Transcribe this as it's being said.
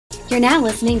You're now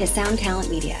listening to Sound Talent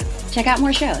Media. Check out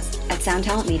more shows at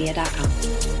soundtalentmedia.com.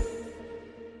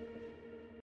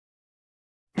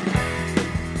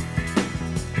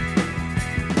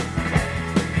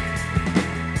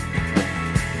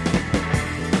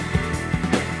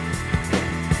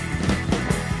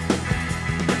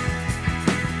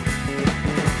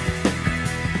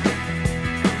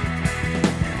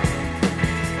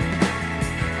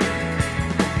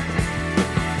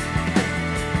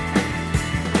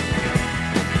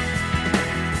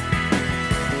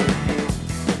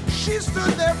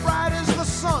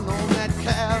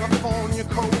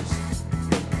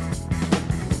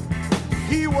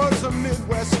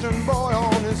 Midwestern boy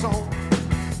on his own.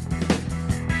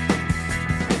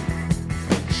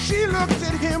 She looked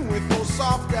at him with those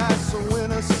soft eyes so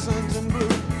innocent and blue.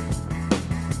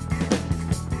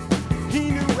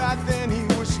 He knew right then he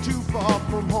was too far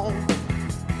from home.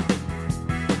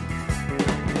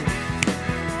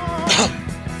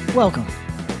 Welcome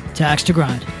to Axe to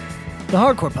Grind, the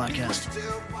hardcore podcast.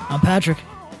 I'm Patrick.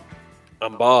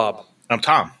 I'm Bob. I'm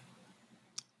Tom.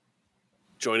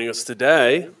 Joining us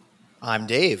today, I'm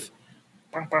Dave.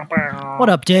 What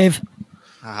up, Dave?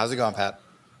 How's it going, Pat?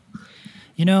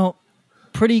 You know,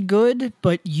 pretty good,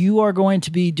 but you are going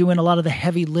to be doing a lot of the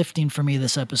heavy lifting for me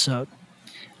this episode.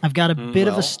 I've got a bit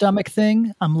of a stomach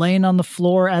thing. I'm laying on the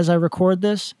floor as I record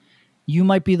this. You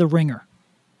might be the ringer.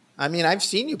 I mean, I've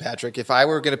seen you, Patrick. If I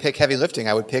were going to pick heavy lifting,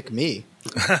 I would pick me.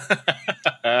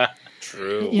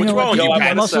 True. What's wrong with you,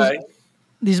 Pat?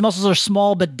 These muscles are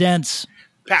small but dense.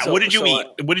 Pat, what did you eat?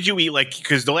 What did you eat? Like,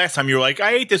 because the last time you were like,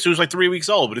 I ate this. It was like 3 weeks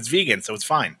old, but it's vegan, so it's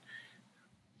fine.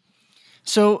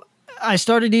 So I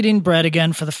started eating bread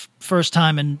again for the first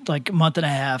time in like a month and a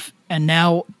half, and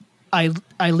now I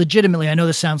legitimately, I know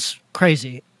this sounds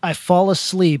crazy, I fall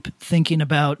asleep thinking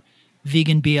about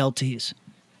vegan BLTs.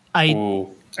 I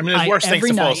mean, there's worse things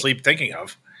to fall asleep thinking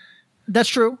of. That's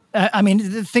true. I mean,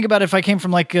 think about if I came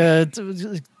from like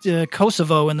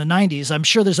Kosovo in the 90s. I'm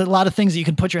sure there's a lot of things that you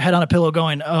can put your head on a pillow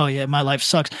going, oh yeah, my life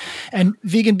sucks. And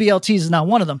vegan BLTs is not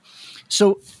one of them.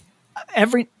 So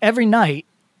every night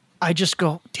I just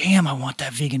go, damn, I want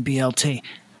that vegan BLT.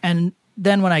 And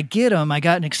then when I get them, I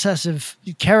got an excessive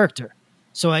character.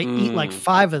 So I eat like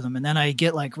 5 of them and then I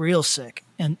get like real sick.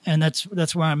 And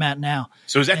that's where I'm at now.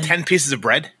 So is that 10 pieces of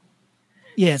bread?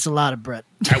 Yeah, it's a lot of bread.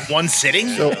 At one sitting?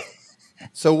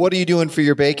 So what are you doing for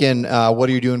your bacon? What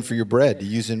are you doing for your bread? Are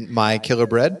you using My Killer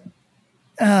Bread?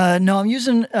 No, I'm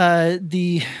using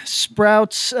the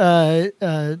Sprouts,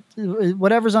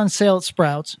 whatever's on sale at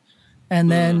Sprouts. And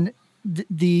then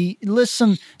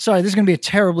listen, sorry, this is going to be a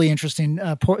terribly interesting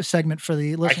segment for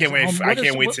the listeners. I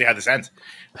can't wait to see how this ends.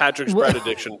 Patrick's bread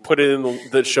addiction. Put it in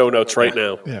the show notes right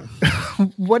now. Yeah.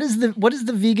 What is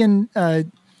the vegan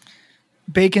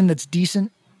bacon that's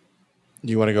decent?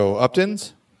 You want to go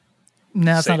Upton's?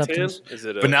 No, it's not Seitan? Upton's. Is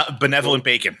it Benevolent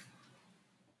bacon.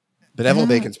 Benevolent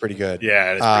bacon's pretty good.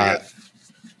 Yeah, it's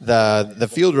pretty good. The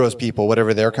Field Roast people,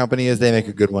 whatever their company is, they make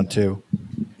a good one too.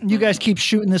 You guys keep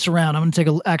shooting this around. I'm going to take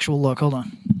an actual look. Hold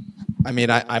on. I mean,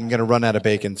 I'm going to run out of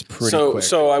bacons pretty quick.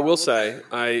 So I will say,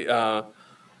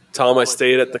 Tom, I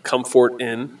stayed at the Comfort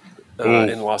Inn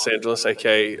in Los Angeles,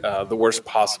 aka the worst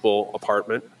possible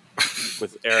apartment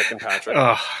with Eric and Patrick.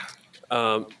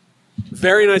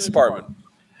 Very nice apartment.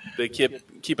 They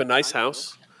keep a nice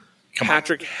house.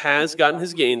 Patrick has gotten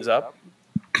his gains up.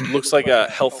 Looks like a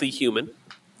healthy human.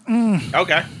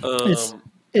 Okay.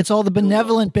 It's all the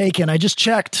benevolent bacon. I just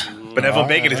checked. Benevolent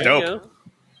bacon is dope.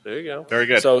 There you go. Very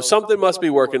good. So something must be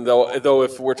working, though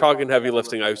if we're talking heavy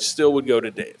lifting, I still would go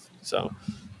to Dave. So,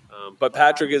 but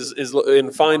Patrick is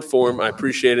in fine form. I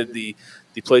appreciated the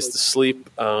place to sleep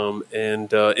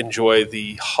and enjoy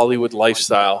the Hollywood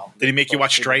lifestyle. Did he make you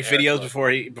watch Strife videos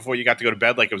before you got to go to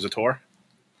bed like it was a tour?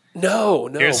 No.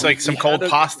 Here's like some cold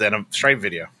pasta and a Strife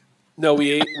video. No,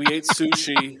 we ate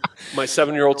sushi. My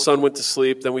 7-year-old son went to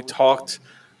sleep. Then we talked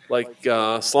like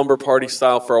slumber party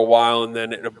style for a while, and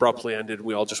then it abruptly ended.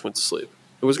 We all just went to sleep.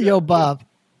 It was good. Yo, Bob.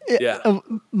 Yeah.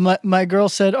 My girl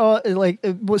said,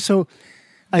 so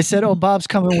I said, Bob's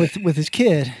coming with his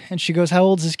kid. And she goes, how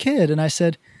old's his kid? And I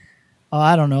said,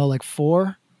 I don't know, like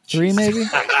 4, 3 maybe.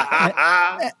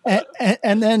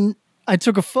 and then I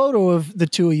took a photo of the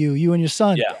two of you and your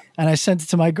son. Yeah. And I sent it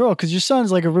to my girl because your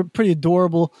son's like a pretty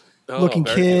adorable looking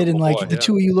kid, and like the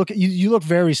two of you look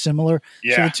very similar.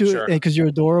 Yeah, so the two, because you're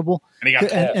adorable. And he got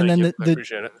and then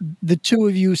the two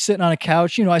of you sitting on a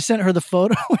couch. I sent her the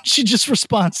photo, and she just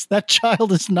responds, "That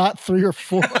child is not 3 or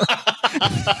 4."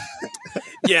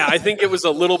 Yeah, I think it was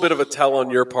a little bit of a tell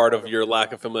on your part of your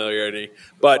lack of familiarity,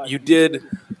 but you did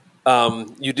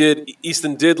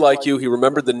Easton did like you. He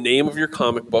remembered the name of your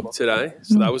comic book today,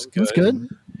 so that was good. That's good.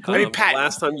 I mean, Pat.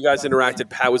 Last time you guys interacted,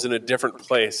 Pat was in a different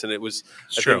place, and it was.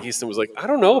 I true. think Easton was like, "I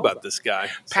don't know about this guy."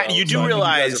 Pat, So- you so do I think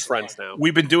realize you guys are friends now.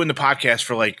 we've been doing the podcast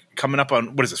for like coming up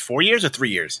on what is this? 4 years or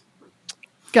 3 years?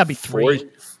 Got to be 3.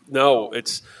 No,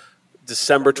 it's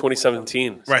December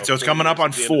 2017. Right, so it's coming up on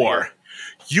at the end of the 4. year.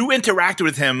 You interacted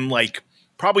with him like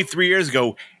probably 3 years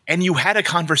ago, and you had a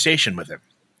conversation with him.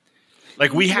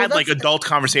 Like we had like adult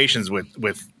conversations with.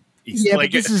 Yeah,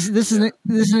 like, but this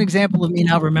is an example of me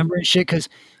not remembering shit because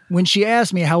when she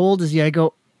asked me how old is he, I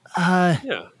go, Yeah.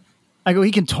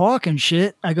 he can talk and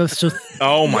shit. I go, so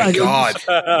oh my I go, god!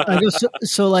 I go,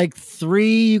 so like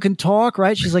 3, you can talk,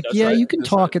 right? She's like, That's yeah, right. you can That's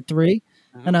talk right. at 3,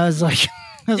 and I was like,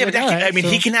 Yeah, but all right, I mean,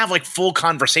 so- he can have like full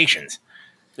conversations.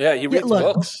 Yeah, he reads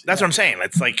look. books. That's what I'm saying.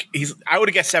 It's like I would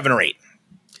have guessed 7 or 8.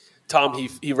 Tom,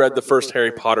 he read the first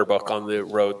Harry Potter book on the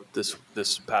road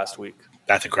this past week.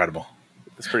 That's incredible.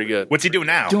 It's pretty good. What's he doing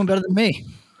now? doing better than me.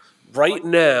 Right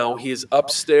now, he is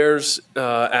upstairs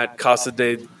at Casa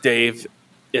de Dave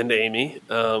and Amy,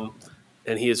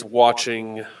 and he is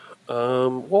watching.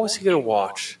 What was he going to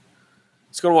watch?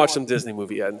 He's going to watch some Disney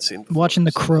movie he hadn't seen before. Watching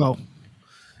The Crow.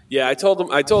 Yeah, I told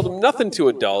him nothing too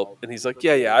adult, and he's like,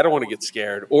 yeah, I don't want to get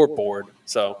scared or bored.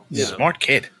 So you know, Smart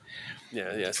kid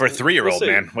yeah. for a 3-year-old, We'll see.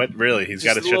 man. What really? He's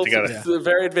got his shit together. A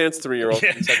very advanced 3-year-old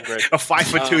in second grade. A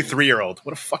 5'2" 3-year-old.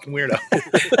 What a fucking weirdo.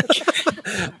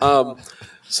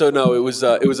 So no, it was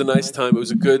a nice time. It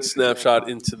was a good snapshot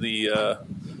into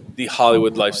the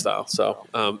Hollywood lifestyle. So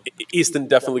Easton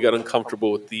definitely got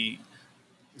uncomfortable with the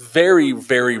very,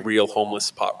 very real homeless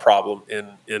problem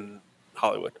in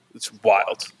Hollywood. It's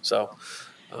wild. So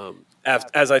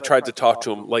as I tried to talk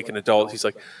to him like an adult, he's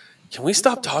like, "Can we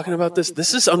stop talking about this?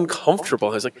 This is uncomfortable."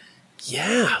 I was like,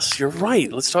 "Yes, you're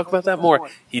right. Let's talk about that more."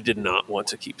 He did not want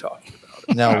to keep talking about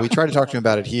it. No, we tried to talk to him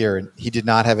about it here, and he did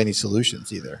not have any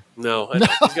solutions either. No, I know.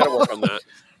 He's got to work on that.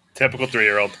 Typical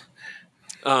 3-year-old.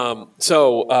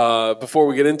 So before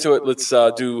we get into it, let's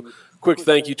do a quick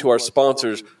thank you to our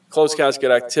sponsors, Closed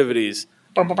Casket Activities,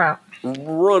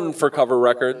 Run for Cover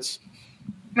Records,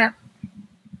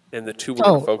 and the two we're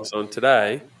going to focus on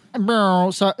today.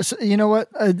 So you know what?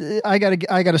 I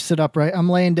gotta sit up, right? I'm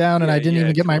laying down, and I didn't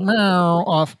even get my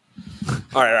off.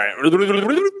 All right.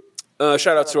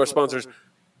 Shout outs to our sponsors.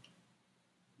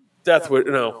 Shout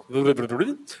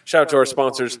out to our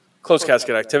sponsors, Closed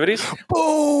Casket Activities,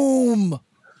 Boom!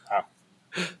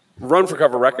 Run for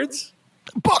Cover Records,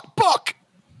 Buck!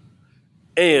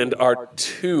 and our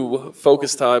two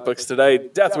focus topics today,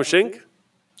 Death Wish Inc.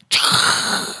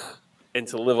 and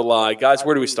To Live a Lie. Guys,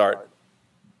 where do we start?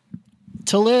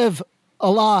 To live a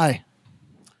lie.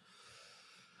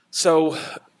 So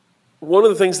one of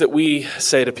the things that we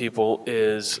say to people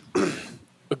is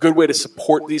a good way to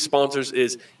support these sponsors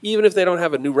is even if they don't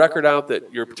have a new record out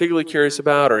that you're particularly curious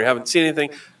about or you haven't seen anything,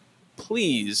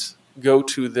 please go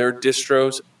to their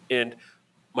distros and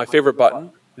my favorite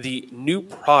button, the new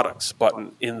products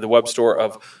button in the web store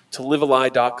of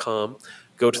tolivealie.com.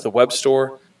 Go to the web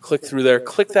store, click through there,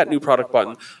 click that new product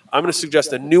button. I'm going to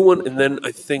suggest a new one, and then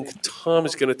I think Tom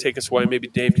is going to take us away. Maybe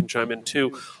Dave can chime in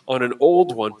too on an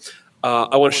old one.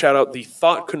 I want to shout out the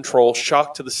Thought Control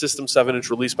Shock to the System 7-inch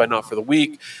released by Not For The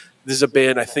Weak. This is a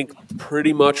band, I think,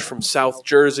 pretty much from South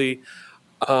Jersey.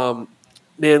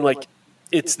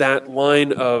 It's that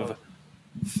line of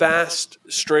fast,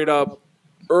 straight up,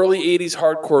 early 80s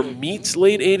hardcore meets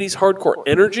late 80s hardcore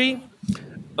energy.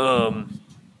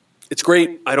 It's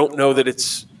great. I don't know that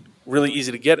it's really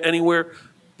easy to get anywhere,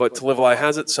 but To Live a Lie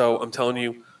has it. So I'm telling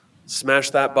you,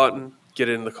 smash that button, get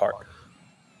it in the cart.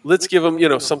 Let's give them,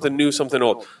 something new, something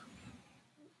old.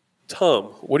 Tom,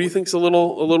 what do you think is a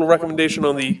little recommendation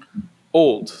on the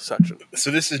old section? So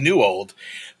this is new old.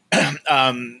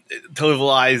 To Live a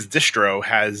Lie's distro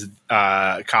has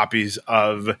copies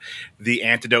of the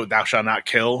Antidote Thou Shalt Not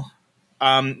Kill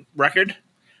record.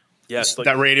 Yes,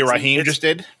 that Radio Raheem just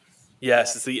did.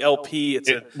 Yes, it's the LP. It's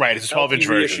a 12-inch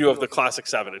version reissue of the classic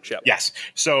 7-inch. Yep. Yes.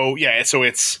 So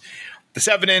it's the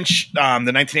 7-inch, the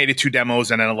 1982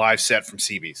 demos, and then a live set from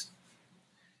CB's.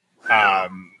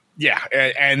 And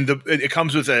it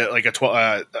comes with a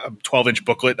 12-inch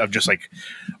booklet of just like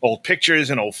old pictures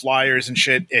and old flyers and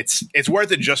shit. It's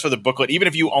worth it just for the booklet, even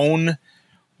if you own,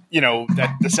 the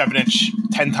 7-inch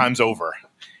 10 times over.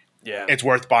 Yeah, it's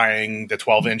worth buying the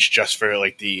 12-inch just for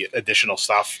like the additional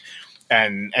stuff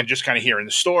and just kind of hearing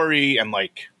the story and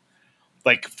like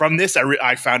from this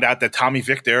I found out that Tommy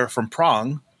Victor from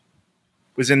Prong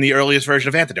was in the earliest version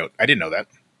of Antidote. I didn't know that.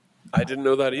 I didn't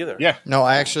know that either. Yeah. No,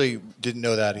 I actually didn't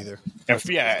know that either.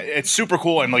 Yeah, it's super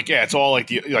cool, and it's all like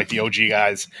the OG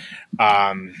guys,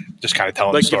 just kind of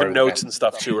telling Like the story giving notes and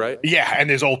stuff too, right? Yeah, and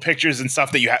there's old pictures and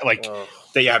stuff that you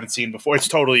that you haven't seen before. It's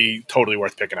totally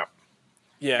worth picking up.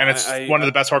 Yeah, and it's one of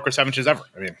the best hardcore 7-inches ever.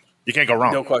 I mean, you can't go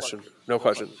wrong. No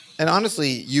question. And honestly,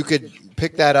 you could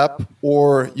pick that up,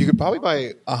 or you could probably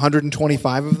buy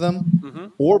 125 of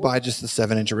them, or buy just the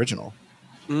 7-inch original.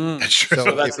 That's true.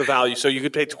 So that's the value. So you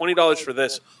could pay $20 for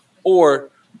this,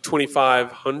 or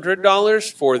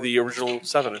 $2,500 for the original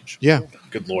 7-inch. Yeah,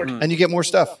 Good Lord. and you get more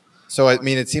stuff. So I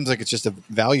mean, it seems like it's just a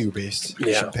value based.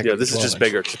 Yeah. This is just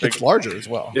bigger. It's larger as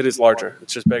well. It is larger.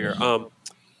 It's just bigger.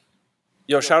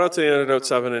 Shout out to the Antidote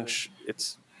 7-inch.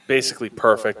 It's basically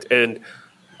perfect. And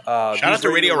Shout out to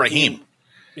Radio Raheem.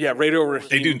 Yeah, Radio Raheem.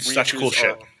 They do such cool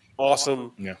shit.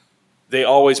 Awesome. Yeah. They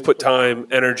always put time,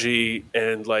 energy,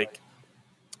 and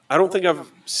I don't think I've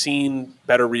seen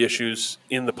better reissues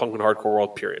in the punk and hardcore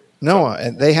world, period. No,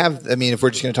 and they have. I mean, if we're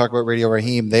just going to talk about Radio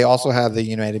Raheem, they also have the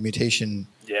United Mutation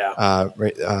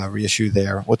reissue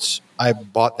there. I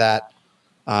bought that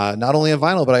not only on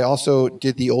vinyl, but I also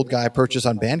did the old guy purchase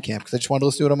on Bandcamp because I just wanted to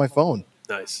listen to it on my phone.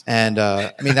 Nice. And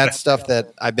I mean, that's stuff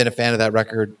that I've been a fan of that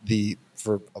record. I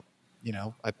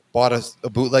bought a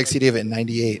bootleg CD of it in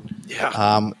 '98.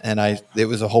 Yeah. And it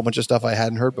was a whole bunch of stuff I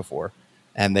hadn't heard before,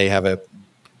 and they have a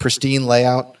pristine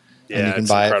layout. Yeah, and you can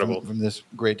it's buy incredible. it from this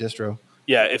great distro.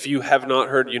 Yeah, if you have not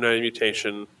heard United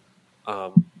Mutation,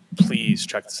 please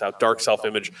check this out. Dark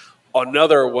Self-Image,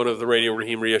 another one of the Radio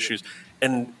Raheem reissues.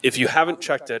 And if you haven't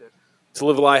checked it, To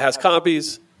Live a Lie has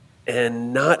copies,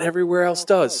 and not everywhere else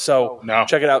does. So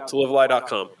check it out,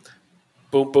 tolivealie.com.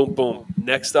 Boom, boom, boom.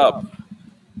 Next up,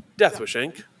 Deathwish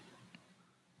Inc.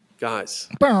 Guys,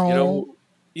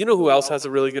 you know who else has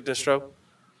a really good distro?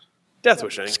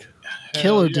 Deathwish Inc.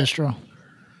 Killer distro.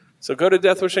 So go to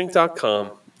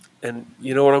deathwishinc.com, and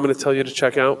you know what I'm going to tell you to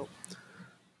check out?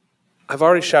 I've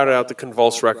already shouted out the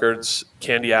Convulse Records,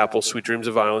 Candy Apple, Sweet Dreams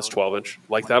of Violence 12-inch.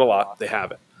 Like that a lot. They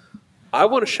have it. I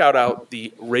want to shout out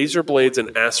the Razor Blades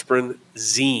and Aspirin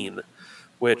zine,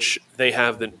 which they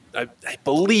have I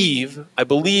believe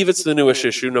it's the newest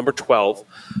issue, number 12.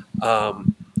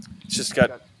 It's just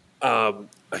got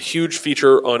a huge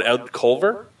feature on Ed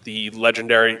Culver, the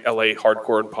legendary LA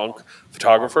hardcore and punk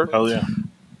photographer. Hell yeah.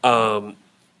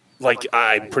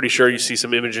 I'm pretty sure you see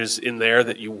some images in there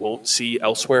that you won't see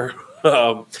elsewhere.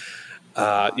 You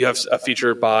have a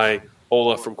feature by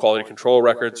Ola from Quality Control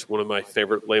Records, one of my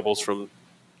favorite labels from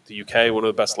the UK, one of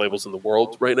the best labels in the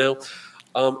world right now,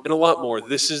 and a lot more.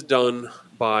 This is done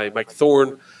by Mike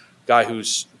Thorne, guy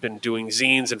who's been doing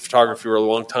zines and photography for a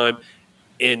long time,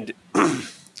 and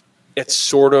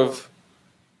it's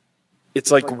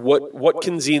like what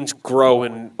can zines grow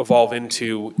and evolve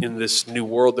into in this new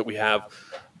world that we have,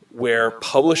 where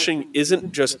publishing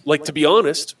isn't just to be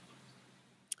honest,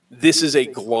 this is a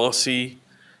glossy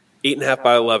 8.5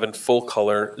 by 11 full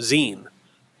color zine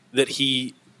that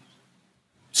he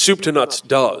soup to nuts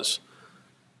does,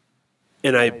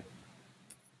 and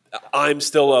I'm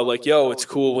still it's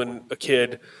cool when a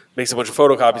kid makes a bunch of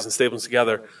photocopies and staples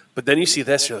together, but then you see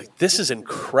this, you're like, this is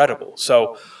incredible.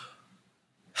 So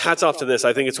hats off to this.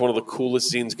 I think it's one of the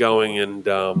coolest zines going, and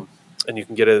you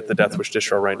can get it at the Deathwish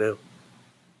distro right now.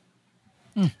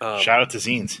 Shout out to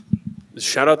zines.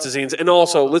 Shout out to zines, and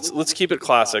also let's keep it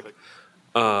classic.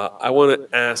 I want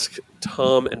to ask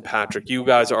Tom and Patrick. You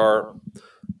guys are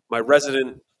my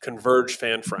resident Converge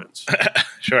fan friends.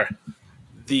 Sure.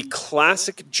 The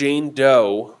classic Jane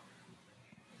Doe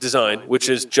design, which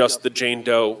is just the Jane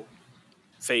Doe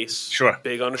face,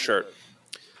 big on a shirt.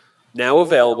 Now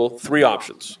available, 3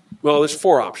 options. Well, there's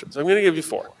 4 options. I'm going to give you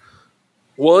 4.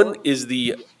 One is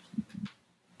the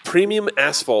premium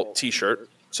asphalt t-shirt.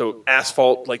 So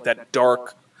asphalt, like that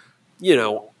dark,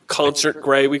 concert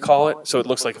gray, we call it. So it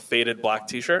looks like a faded black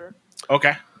t-shirt.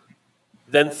 Okay.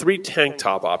 Then 3 tank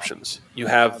top options. You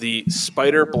have the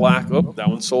spider black. Oh, that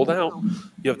one's sold out.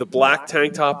 You have the black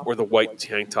tank top or the white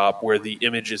tank top where the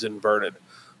image is inverted.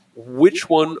 Which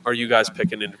one are you guys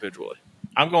picking individually?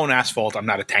 I'm going asphalt. I'm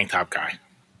not a tank top guy.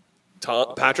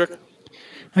 Patrick?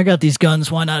 I got these guns.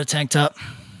 Why not a tank top?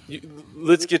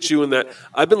 Let's get you in that.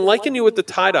 I've been liking you with the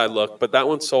tie-dye look, but that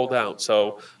one's sold out.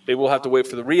 So maybe we'll have to wait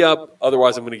for the re-up.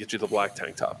 Otherwise, I'm going to get you the black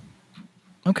tank top.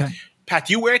 Okay. Pat,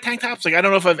 do you wear tank tops? I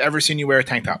don't know if I've ever seen you wear a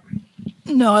tank top.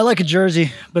 No, I like a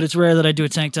jersey, but it's rare that I do a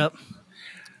tank top.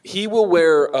 He will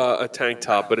wear a tank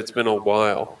top, but it's been a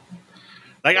while.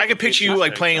 I could picture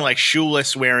you playing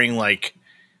shoeless, wearing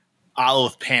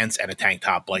olive pants and a tank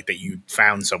top that you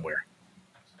found somewhere.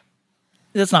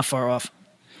 That's not far off.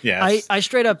 Yeah. I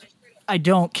straight up, I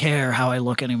don't care how I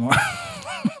look anymore.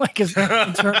 Like in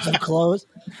terms of clothes.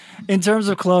 In terms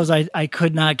of clothes, I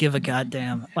could not give a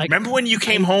goddamn. Like, remember when you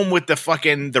came home with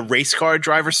the race car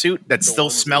driver suit that still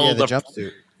smelled the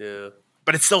jumpsuit. Yeah.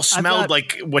 but it still smelled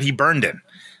like what he burned in.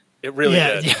 It really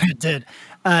did. Yeah, it did.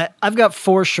 I've got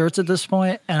 4 shirts at this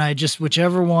point, and I just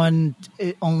whichever one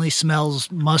it only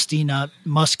smells musty, not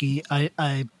musky,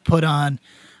 I put on.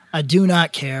 I do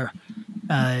not care.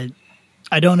 I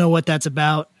don't know what that's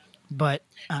about, but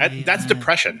That's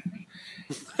depression.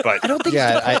 But I don't think.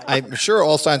 I'm sure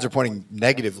all signs are pointing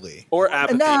negatively. Or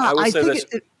apathy. No, I will say think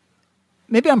this.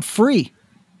 Maybe I'm free.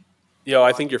 Yo,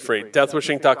 I think you're free.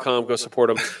 Deathwishinc.com. Go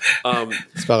support them.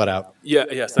 Spell it out. Yeah.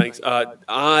 Yes. Thanks.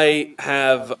 I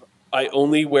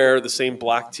only wear the same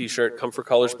black T-shirt, Comfort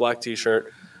Colors black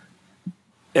T-shirt.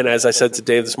 And as I said to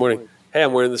Dave this morning, hey,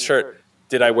 I'm wearing this shirt.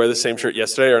 Did I wear the same shirt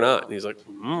yesterday or not? And he's like,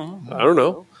 I don't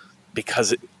know,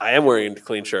 because I am wearing a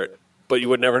clean shirt. But you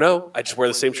would never know. I just wear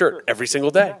the same shirt every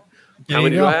single day. How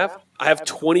many do I have? I have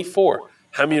 24.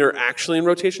 How many are actually in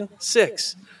rotation?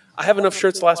 6. I have enough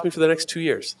shirts to last me for the next 2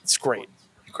 years. It's great.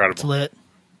 incredible. It's lit.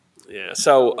 Yeah.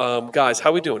 So, guys,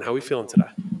 how we doing? How we feeling today?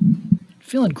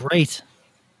 Feeling great.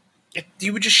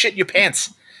 You would just shit your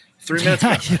pants 3 minutes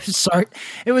ago.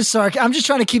 It was sorry. I'm just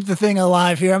trying to keep the thing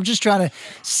alive here. I'm just trying to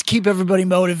keep everybody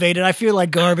motivated. I feel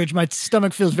like garbage. My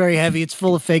stomach feels very heavy. It's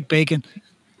full of fake bacon.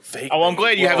 Oh, I'm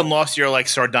glad you haven't lost your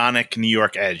sardonic New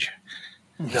York edge.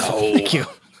 No. Thank you.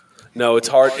 No, it's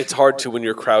hard. It's hard to when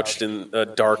you're crouched in a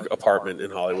dark apartment in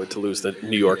Hollywood to lose the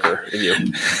New Yorker in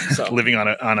you. So. Living on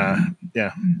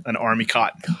an army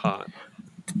cot. Hot.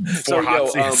 4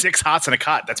 hots, 6 hots and a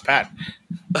cot. That's Pat.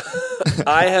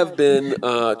 I have been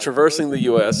traversing the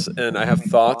U.S. and I have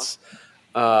thoughts,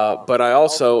 but I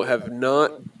also have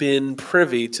not been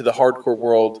privy to the hardcore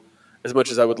world as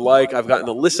much as I would like. I've gotten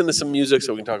to listen to some music,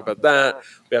 so we can talk about that.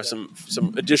 We have some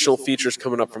additional features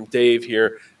coming up from Dave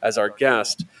here as our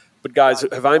guest. But guys,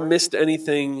 have I missed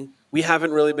anything? We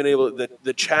haven't really been able to,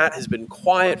 the chat has been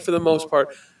quiet for the most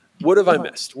part. What have I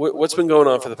missed? What's been going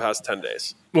on for the past 10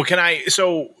 days? Well,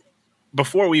 so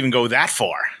before we even go that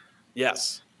far,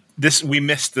 Yes. we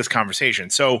missed this conversation.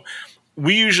 So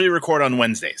we usually record on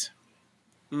Wednesdays,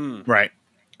 right?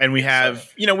 And we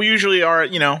have, we usually are,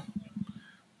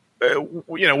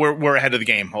 we're ahead of the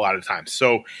game a lot of times.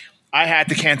 So I had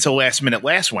to cancel last minute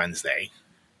last Wednesday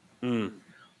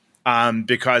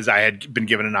because I had been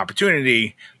given an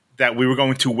opportunity that we were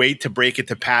going to wait to break it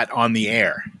to Pat on the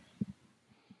air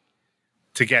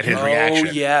to get his reaction.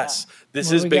 Oh yes,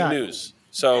 this is big news.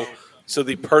 So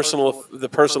the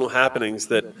personal happenings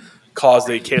that caused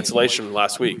a cancellation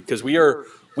last week, because we are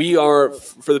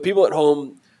for the people at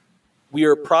home, we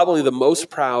are probably the most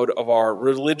proud of our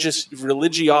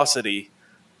religiosity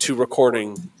to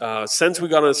recording. Since we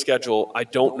got on a schedule, I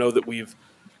don't know that we've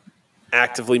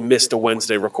actively missed a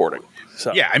Wednesday recording.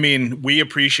 So yeah, I mean, we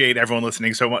appreciate everyone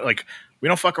listening so much. Like, we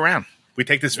don't fuck around. We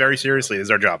take this very seriously. This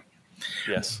is our job.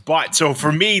 Yes. But so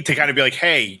for me to kind of be like,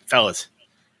 hey, fellas,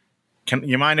 can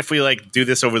you mind if we do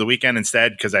this over the weekend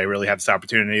instead? Because I really have this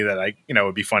opportunity that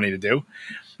would be funny to do.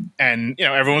 And,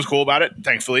 everyone was cool about it,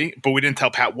 thankfully, but we didn't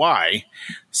tell Pat why.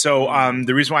 So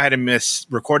the reason why I had to miss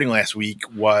recording last week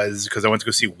was because I went to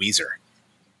go see Weezer.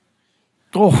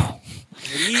 Oh,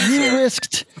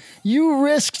 you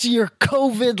risked your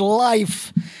COVID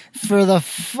life for the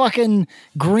fucking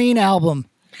Green album.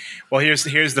 Well, here's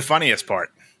the funniest part.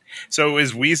 So it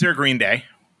was Weezer, Green Day.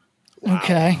 Wow.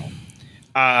 Okay.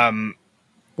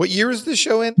 What year is this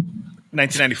show in?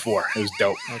 1994. It was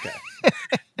dope. Okay.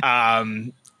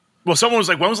 Well, someone was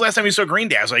like, when was the last time you saw Green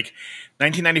Day? I was like,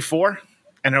 1994?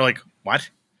 And they're like, what?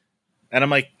 And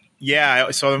I'm like, yeah,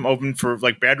 I saw them open for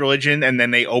Bad Religion, and then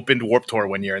they opened Warped Tour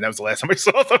one year, and that was the last time I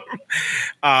saw them.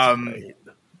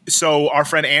 So our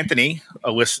friend Anthony,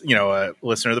 a listener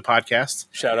of the podcast,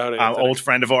 shout out Anthony. Old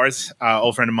friend of ours,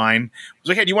 old friend of mine, was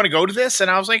like, hey, do you want to go to this? And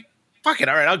I was like, fuck it,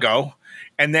 all right, I'll go.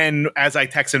 And then as I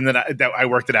texted him that I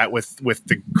worked it out with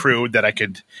the crew that I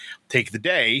could take the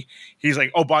day, he's like,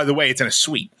 oh, by the way, it's in a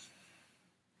suite.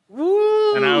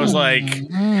 Woo. And I was like,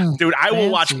 dude, I will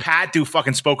watch Pat do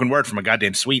fucking spoken word from a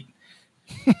goddamn suite.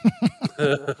 You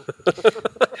know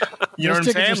what I'm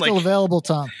saying? Are still available,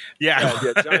 Tom. Yeah.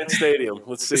 Giant Stadium.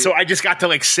 Let's see. So I just got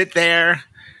to sit there.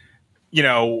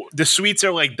 The suites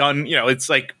are done. It's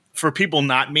for people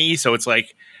not me. So it's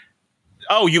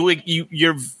oh,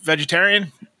 you're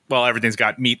vegetarian? Well, everything's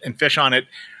got meat and fish on it.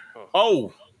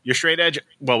 Oh, you're straight edge?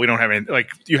 Well, we don't have any.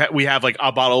 We have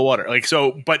a bottle of water.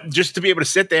 But just to be able to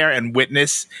sit there and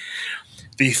witness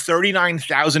the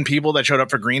 39,000 people that showed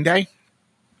up for Green Day.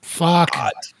 Fuck.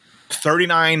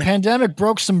 39. Pandemic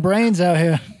broke some brains out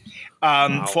here.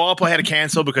 Fall Out Boy had to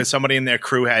cancel because somebody in their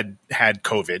crew had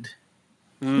COVID.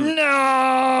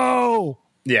 No.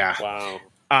 Yeah. Wow.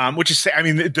 Which is, I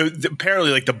mean,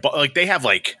 apparently, like they have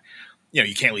like, you know,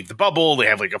 you can't leave the bubble. They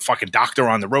have like a fucking doctor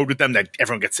on the road with them that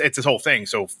everyone gets. It's this whole thing.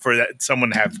 So for that,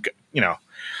 someone to have, you know,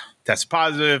 tested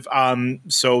positive.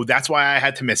 So that's why I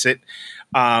had to miss it.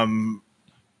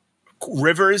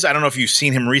 Rivers, I don't know if you've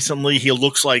seen him recently. He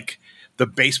looks like the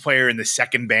bass player in the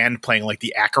second band playing like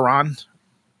the Acheron.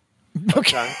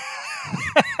 Okay.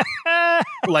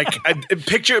 Like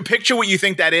picture what you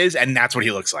think that is, and that's what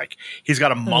he looks like. He's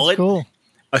got a mullet, cool.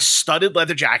 a studded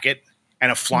leather jacket,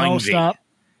 and a flying V. Stop.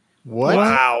 What?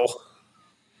 Wow.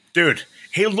 Dude,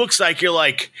 he looks like you're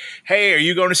like, hey, are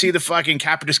you going to see the fucking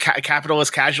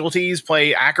capitalist casualties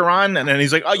play Acheron? And then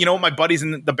he's like, oh, you know what? My buddy's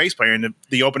in the bass player in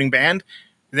the opening band.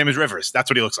 His name is Rivers. That's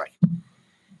what he looks like.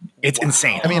 It's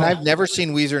insane. I mean, I've never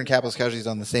seen Weezer and Capitalist Casualties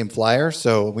on the same flyer,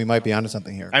 so we might be onto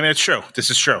something here. I mean, it's true.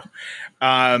 This is true.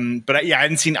 But I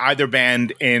hadn't seen either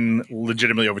band in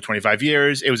legitimately over 25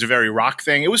 years. It was a very rock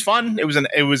thing. It was fun. It was an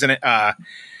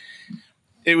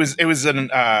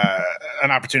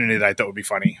opportunity that I thought would be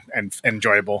funny and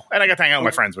enjoyable. And I got to hang out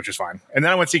with my friends, which was fine. And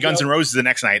then I went to see Guns N' Roses the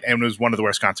next night, and it was one of the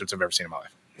worst concerts I've ever seen in my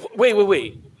life.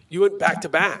 Wait. You went back to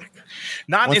back.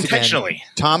 Not Once intentionally. Again,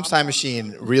 Tom's Time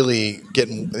Machine really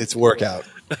getting its workout.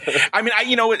 I mean,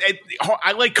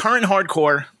 I like current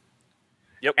hardcore.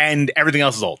 Yep. And everything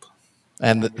else is old.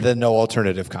 And the No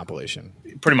Alternative compilation.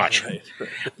 Pretty much. Right.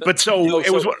 But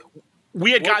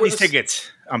we had gotten these the-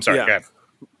 tickets. I'm sorry, Yeah. go ahead.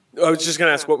 I was just going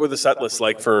to ask, what were the set lists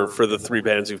like for the three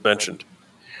bands you've mentioned?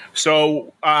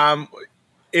 So,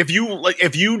 if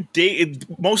you did,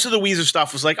 most of the Weezer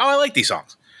stuff was like, oh, I like these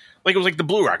songs. Like it was like the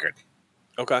Blue record,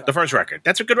 Okay. the first record.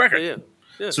 That's a good record.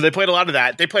 Yeah. So they played a lot of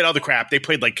that. They played other crap. They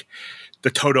played like the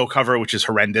Toto cover, which is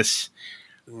horrendous.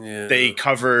 Yeah. They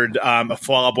covered a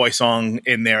Fall Out Boy song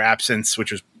in their absence,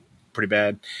 which was pretty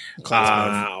bad.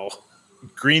 Wow.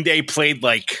 Green Day played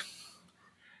like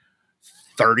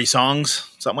 30 songs,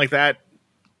 something like that.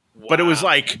 But it was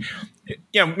like,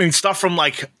 you know, I mean, stuff from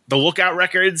like the Lookout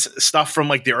records, stuff from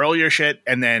like the earlier shit,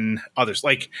 and then others.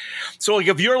 Like, so like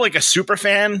if you're like a super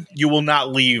fan, you will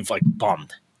not leave like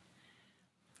bummed.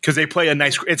 Because they play a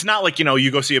nice, it's not like, you know,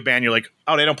 you go see a band, you're like,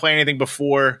 oh, they don't play anything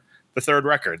before the third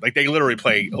record. Like they literally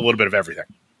play a little bit of everything.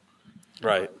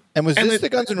 Right. And was this the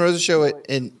Guns N' Roses show at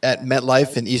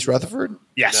MetLife in East Rutherford?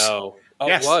 Yes. No. Oh,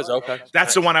 Yes. it was? Okay.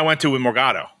 That's the one I went to with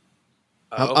Morgado.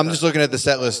 I'm just looking at the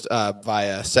set list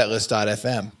via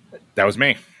setlist.fm. That was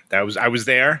me. I was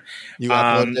there. You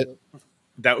uploaded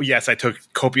it? Yes, I took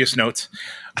copious notes.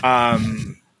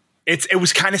 It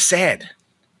was kind of sad.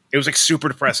 It was like super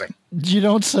depressing. You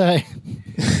don't say.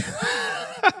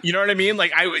 You know what I mean?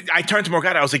 Like I turned to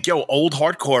Morgado. I was like, "Yo, old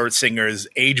hardcore singers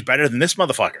age better than this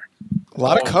motherfucker." A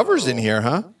lot of covers in here,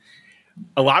 huh?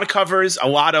 A lot of covers. A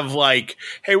lot of like,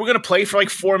 "Hey, we're gonna play for like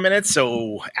 4 minutes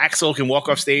so Axl can walk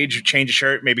off stage, change a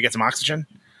shirt, maybe get some oxygen."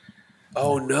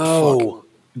 Oh, no.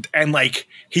 And like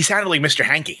he sounded like Mr.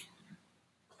 Hanky.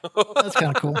 That's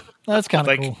kind of cool. That's kind of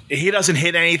Like cool. he doesn't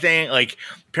hit anything. Like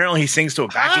apparently he sings to a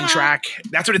backing track.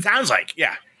 That's what it sounds like.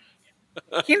 Yeah.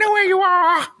 You know where you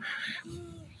are.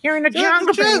 You're in the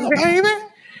jungle, baby.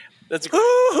 That's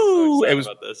Ooh, it was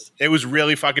about this. It was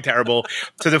really fucking terrible.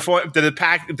 The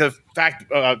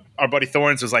fact our buddy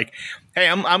Thorns was like, "Hey,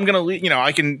 I'm gonna leave,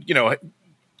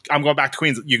 I'm going back to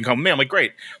Queens. You can come with me." I'm like,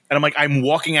 "Great," and I'm like, "I'm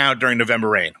walking out during November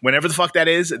rain. Whenever the fuck that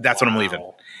is, that's when I'm leaving."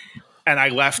 And I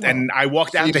left, and I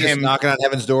walked out to Just him. knocking on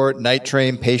Heaven's Door, Night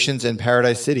Train, Patience, and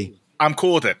Paradise City. I'm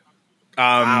cool with it.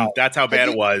 That's how bad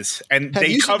it was. And Have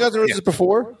they you seen Guns N' Roses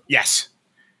before? Yes.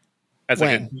 That's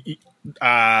When? like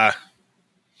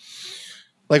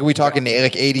Like, are we talking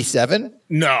like 87?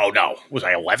 no. Was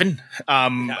I 11?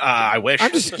 I wish.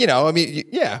 I'm just, yeah. I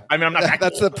mean, I'm not.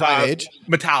 That's the prime age.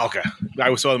 Metallica.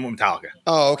 I saw them with Metallica.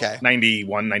 Oh, okay.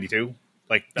 91, 92.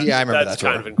 Like, Yeah, I remember That's that.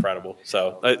 kind of incredible.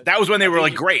 So that was when they were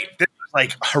like great. This was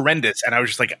like horrendous, and I was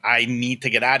just like, I need to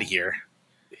get out of here.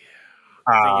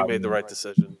 I think you made the right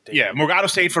decision. Damn. Yeah, Morgado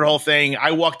stayed for the whole thing.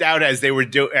 I walked out as they were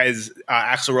as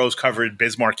Axl Rose covered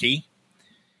Biz Markie.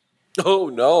 Oh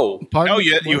no! Pardon? Oh,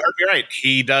 you heard me right.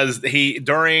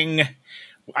 During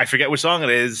I forget which song it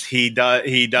is. He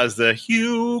does the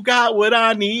 "You Got What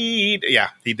I Need."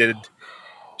 Yeah, he did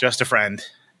 "Just a Friend,"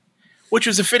 which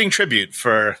was a fitting tribute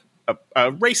for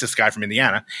a racist guy from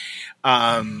Indiana.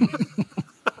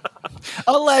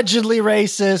 Allegedly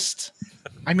racist.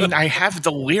 I mean, I have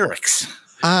the lyrics.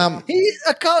 A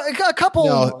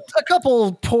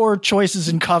couple poor choices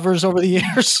in covers over the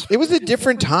years. It was a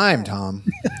different time, Tom.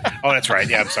 Oh, that's right.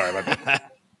 Yeah, I'm sorry. My bad.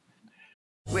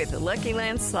 With the Lucky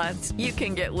Land Slots, you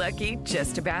can get lucky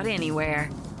just about anywhere.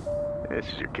 This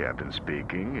is your captain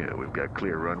speaking. We've got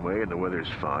clear runway and the weather's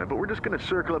fine, but we're just going to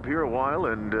circle up here a while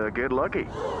and get lucky.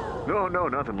 No,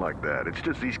 nothing like that. It's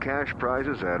just these cash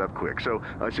prizes add up quick. So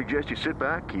I suggest you sit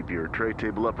back, keep your tray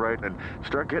table upright, and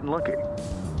start getting lucky.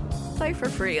 Play for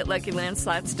free at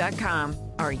LuckyLandSlots.com.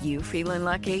 Are you feeling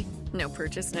lucky? No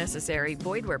purchase necessary.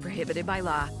 Void where prohibited by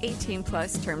law. 18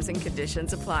 plus terms and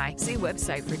conditions apply. See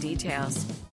website for details.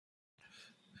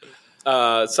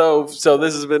 So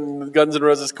this has been Guns N'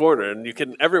 Roses Corner,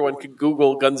 and everyone can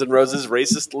Google Guns N' Roses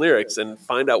racist lyrics and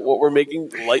find out what we're making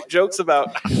light jokes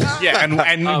about. Google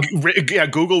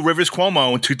Rivers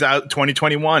Cuomo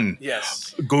 2021.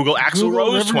 Yes. Google Axl Google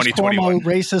Rose Rivers 2021. Cuomo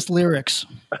racist lyrics.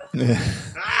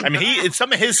 I mean,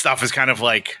 some of his stuff is kind of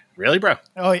like, really, bro?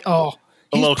 Oh, A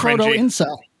he's little proto cringy.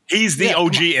 incel. He's the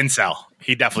OG incel.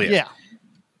 He definitely is.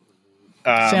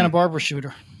 Yeah. Santa Barbara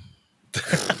shooter.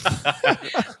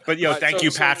 But thank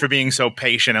you, Pat, for being so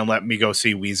patient and let me go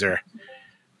see Weezer.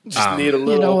 Just need a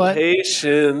little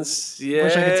patience. Yeah.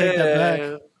 Wish I could take that back.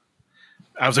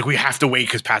 I was like, we have to wait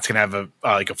because Pat's gonna have a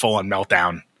full-on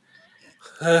meltdown.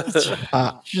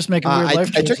 Just making weird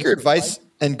life I took choices. your advice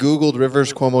and Googled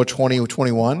Rivers Cuomo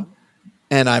 2021,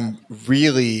 and I'm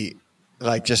really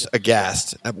just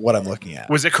aghast at what I'm looking at.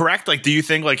 Was it correct? Like, do you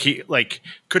think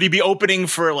could he be opening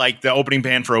for the opening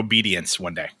band for Obedience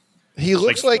one day? He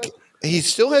looks like he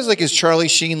still has his Charlie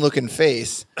Sheen looking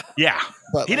face. Yeah,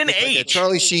 but he didn't age.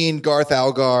 Charlie Sheen, Garth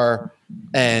Algar,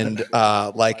 and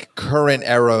current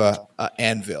era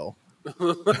Anvil.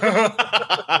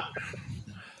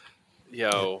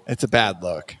 Yo, it's a bad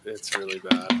look. It's really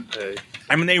bad. Hey.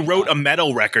 I mean, they wrote a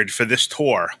metal record for this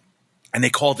tour, and they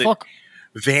called it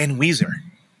Van Weezer.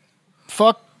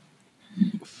 Fuck.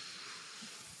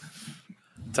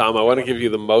 Tom, I want to give you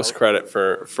the most credit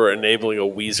for enabling a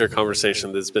Weezer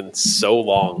conversation that's been so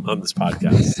long on this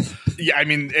podcast. Yeah, I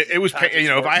mean, it was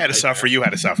if I had to suffer, you had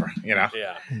to suffer. Yeah.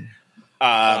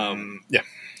 Yeah.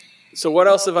 So what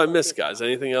else have I missed, guys?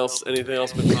 Anything else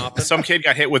been popping? Some kid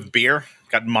got hit with beer,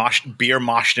 got beer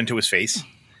moshed into his face.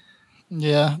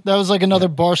 Yeah, that was like another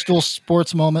Barstool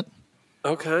Sports moment.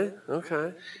 Okay.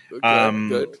 Good.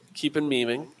 Keeping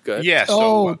memeing. Good. Yeah.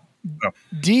 So,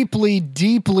 deeply,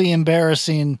 deeply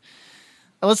embarrassing.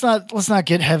 Let's not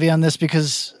get heavy on this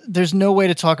because there's no way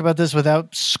to talk about this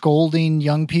without scolding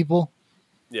young people.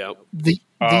 Yeah. The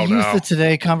youth of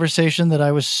today conversation that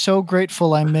I was so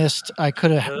grateful I missed. I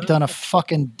could have done a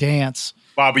fucking dance.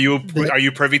 Bob, are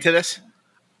you privy to this?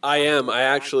 I am. I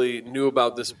actually knew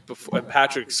about this before. And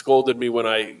Patrick scolded me when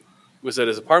I was at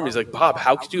his apartment. He's like, Bob,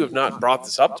 how could you have not brought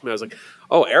this up to me? I was like,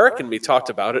 oh, Eric and me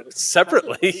talked about it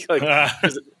separately. How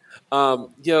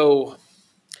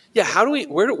do we?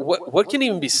 What can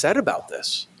even be said about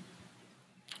this?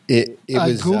 It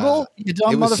was Google. You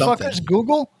dumb motherfuckers. Something.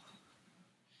 Google.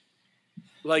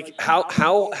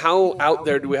 How out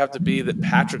there do we have to be that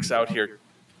Patrick's out here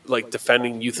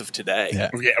defending youth of today? Yeah,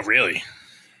 really.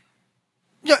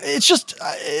 Yeah, it's just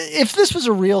if this was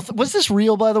a real, was this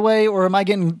real by the way, or am I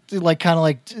getting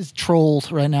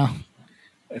trolled right now?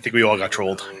 I think we all got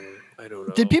trolled. I don't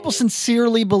know. Did people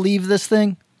sincerely believe this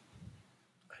thing?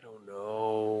 I don't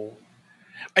know.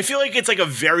 I feel like it's a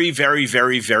very, very,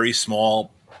 very, very small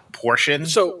portion.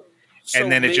 And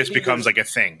then it just becomes a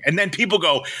thing. And then people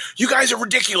go, you guys are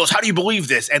ridiculous. How do you believe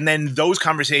this? And then those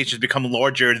conversations become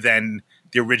larger than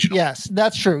the original. Yes,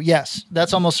 that's true. Yes,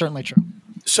 that's almost certainly true.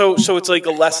 So it's like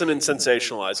a lesson in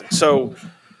sensationalizing.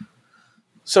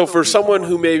 So for someone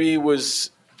who maybe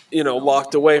was,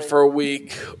 locked away for a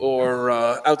week or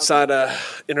outside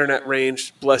of internet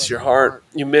range, bless your heart,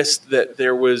 you missed that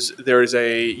there is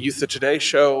a Youth of Today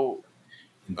show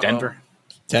in Denver.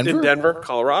 In Denver,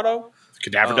 Colorado.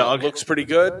 Cadaver Dog looks pretty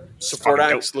good. Support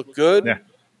acts look good.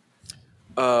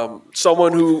 Yeah.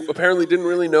 Someone who apparently didn't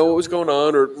really know what was going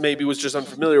on, or maybe was just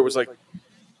unfamiliar, was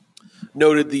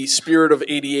noted the Spirit of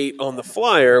 '88 on the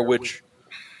flyer, which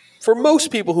for most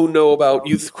people who know about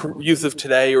Youth of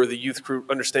Today or the Youth Crew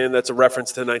understand that's a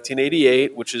reference to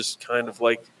 1988, which is kind of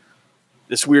like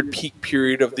this weird peak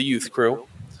period of the Youth Crew.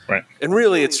 Right. And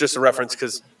really, it's just a reference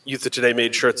because Youth of Today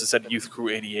made shirts that said Youth Crew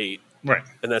 '88. Right.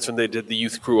 And that's when they did the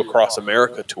Youth Crew Across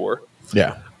America tour.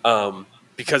 Yeah.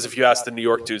 Because if you ask the New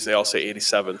York dudes, they all say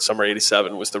 87. Summer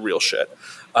 87 was the real shit.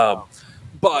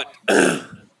 But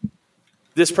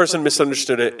this person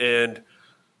misunderstood it and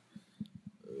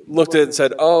looked at it and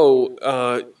said,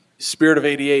 Spirit of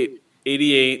 88,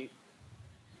 88,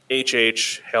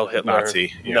 HH, Hail Hitler,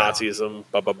 Nazi, Nazism,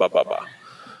 blah, blah, blah, blah, blah.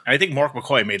 I think Mark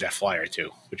McCoy made that flyer too,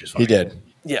 which is funny. He did.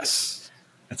 Yes.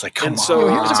 It's come So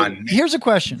on. here's a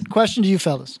question. Question to you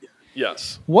fellas.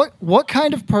 Yes. What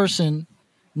kind of person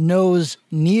knows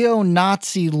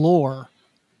neo-Nazi lore,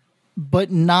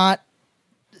 but not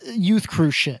youth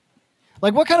crew shit?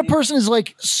 Like, what kind of person is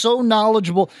like so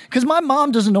knowledgeable? Because my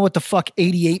mom doesn't know what the fuck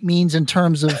 88 means in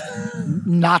terms of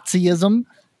Nazism.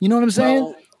 You know what I'm saying?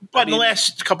 Well, But in the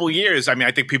last couple of years, I mean,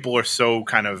 I think people are so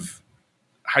kind of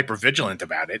hyper vigilant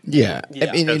about it. Yeah. Yeah.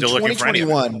 I mean, in They're looking for any of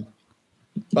it.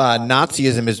 2021,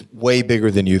 Nazism is way bigger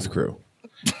than youth crew.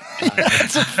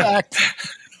 That's a fact.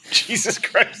 Jesus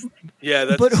Christ. Yeah,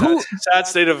 that's But a who- sad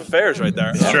state of affairs right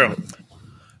there. It's true.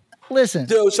 Listen,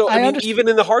 So I mean, understand. even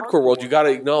in the hardcore world, you got to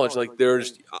acknowledge like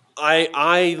there's.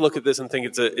 I look at this and think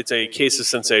it's a case of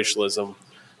sensationalism.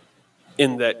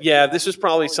 In that, yeah, this is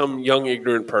probably some young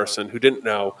ignorant person who didn't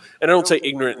know, and I don't say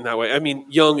ignorant in that way. I mean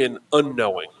young and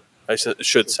unknowing. I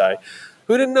should say,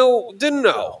 who didn't know,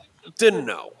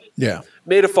 Yeah.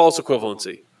 made a false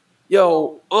equivalency.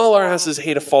 Yo, all our asses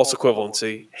hate a false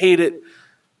equivalency. Hate it.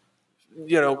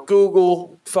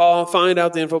 Google, find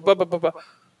out the info. Blah, blah, blah, blah.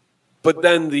 But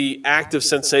then the act of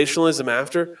sensationalism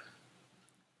after,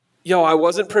 I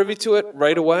wasn't privy to it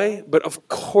right away, but of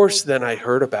course then I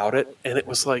heard about it, and it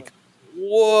was like,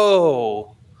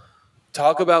 whoa.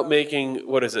 Talk about making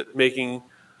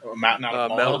A mountain out a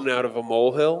of a mountain molehill. out of a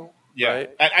molehill. Yeah. Right?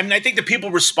 I mean, I think the people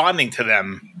responding to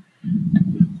them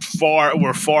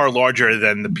were far larger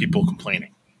than the people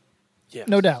complaining. Yeah.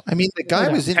 No doubt. I mean, the guy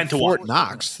was in 10 to Fort 1.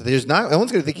 Knox. No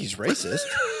one's going to think he's racist.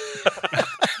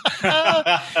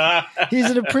 He's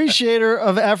an appreciator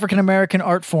of African American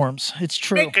art forms. It's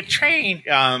true. Make a train.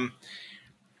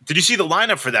 Did you see the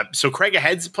lineup for that? So Craig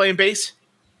Ahead's playing bass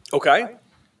Okay.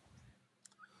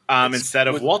 instead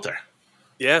of Walter.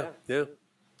 Yeah. Yeah.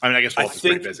 I mean, I guess I Walter's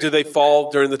pretty think, busy. do they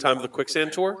fall during the time of the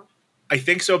Quicksand tour? I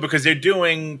think so because they're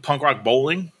doing punk rock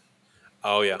bowling.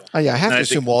 Oh, yeah. Oh, yeah, I have And to I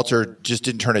assume think- Walter just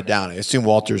didn't turn it down. I assume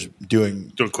Walter's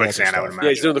doing Quicksand, I would stuff. imagine. Yeah,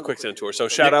 he's doing the Quicksand tour. So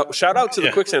shout out to the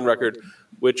Yeah. Quicksand record,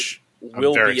 which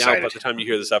will very be out excited. by the time you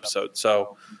hear this episode.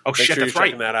 So Oh, make shit, sure that's you're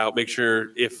checking right. that out. Make sure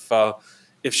if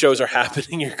shows are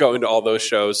happening, you're going to all those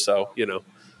shows. So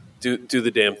do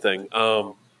the damn thing.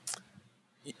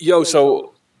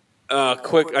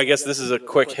 Quick. I guess this is a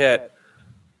quick hit.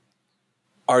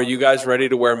 Are you guys ready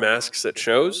to wear masks at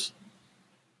shows?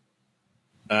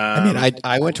 I mean,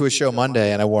 I went to a show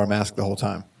Monday and I wore a mask the whole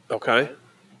time. Okay.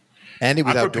 And it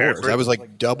was I'm prepared outdoors. for it. I was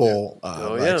like double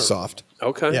yeah. soft.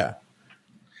 Okay. Yeah.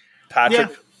 Patrick,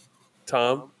 Yeah.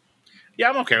 Tom. Yeah,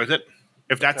 I'm okay with it.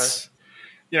 If that's,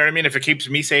 you know what I mean? If it keeps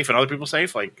me safe and other people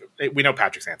safe, like, we know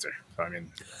Patrick's answer. So, I mean,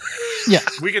 Yeah.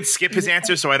 we can skip his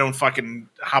answer so I don't fucking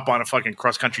hop on a fucking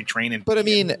cross-country train. And But I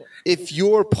mean, if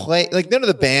you're playing, like none of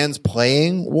the bands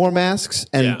playing wore masks,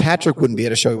 and Yeah. Patrick wouldn't be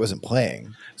at a show he wasn't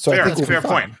playing. So I think we'll be fair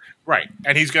fine. point. Right.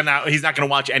 And he's not going to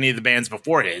watch any of the bands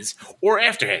before his or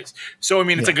after his. So, I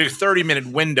mean, it's like a 30-minute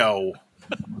window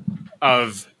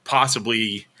of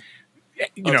possibly,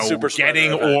 super spreader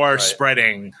getting event, or right.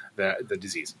 spreading the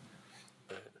disease.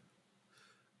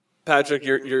 Patrick,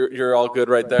 you're all good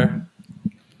right there.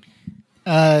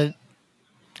 I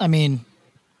mean,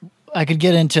 I could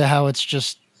get into how it's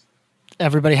just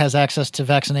everybody has access to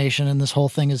vaccination and this whole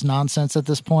thing is nonsense at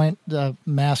this point. The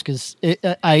mask is,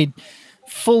 I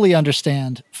fully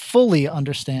understand,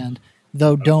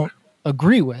 though don't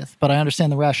agree with, but I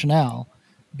understand the rationale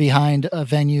behind a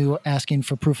venue asking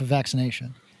for proof of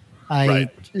vaccination.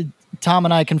 Tom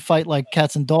and I can fight like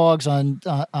cats and dogs on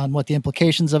what the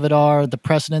implications of it are, the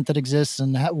precedent that exists,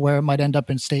 and where it might end up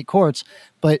in state courts.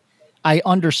 But I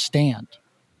understand.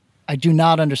 I do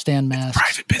not understand masks.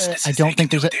 private businesses. I don't They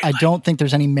think can there's do what they I don't think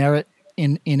there's any merit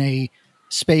in a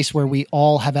space where we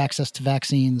all have access to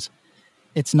vaccines.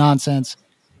 It's nonsense.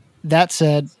 That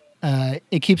said,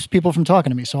 it keeps people from talking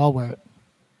to me, so I'll wear it.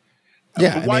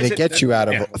 Yeah, But I why mean, is it it- gets you out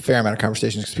of yeah. a fair amount of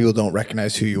conversations because people don't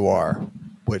recognize who you are,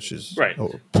 which is Right. a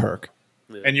perk.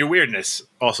 And your weirdness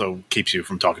also keeps you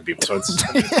from talking to people. So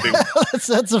it's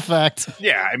That's a fact.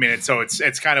 yeah, I mean,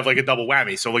 it's kind of like a double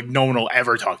whammy. So like no one will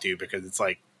ever talk to you because it's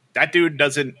like that dude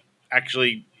doesn't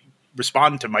actually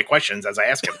respond to my questions as I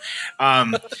ask him.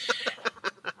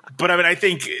 But I mean, I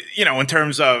think, in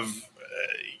terms of,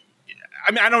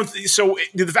 I mean, I don't, so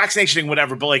the vaccination thing,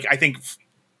 whatever, but like, I think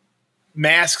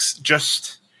masks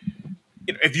just,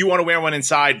 if you want to wear one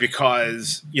inside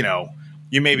because,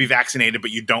 you may be vaccinated,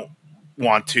 but you don't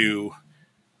want to,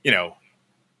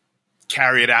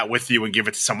 carry it out with you and give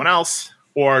it to someone else,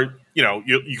 or,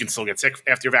 you can still get sick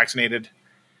after you're vaccinated.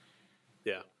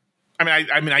 Yeah.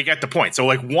 I mean, I get the point. So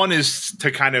like one is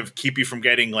to kind of keep you from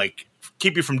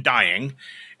dying.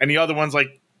 And the other one's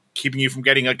like keeping you from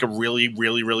getting like a really,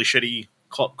 really, really shitty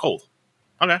cold.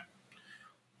 Okay.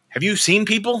 Have you seen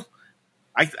people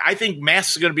I think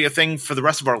masks are going to be a thing for the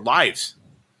rest of our lives.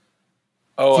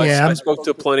 Oh, Yeah. I spoke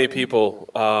to plenty of people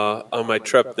on my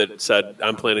trip that said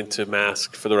I'm planning to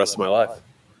mask for the rest of my life.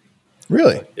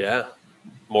 Really? Yeah,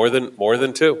 more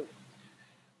than two.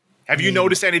 Have you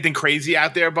noticed anything crazy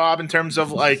out there, Bob, in terms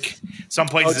of like some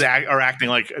places are acting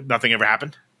like nothing ever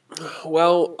happened?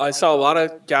 Well, I saw a lot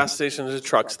of gas stations and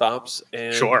truck stops,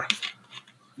 and Sure.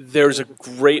 there's a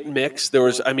great mix. It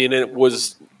was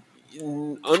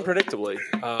unpredictably.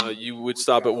 You would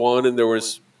stop at one, and there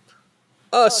was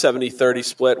a 70-30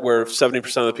 split where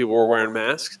 70% of the people were wearing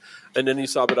masks, and then you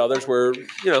stop at others where,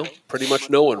 pretty much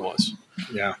no one was.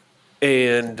 Yeah.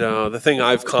 And the thing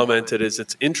I've commented is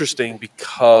it's interesting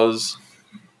because,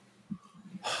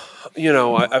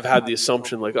 I've had the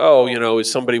assumption like,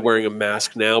 is somebody wearing a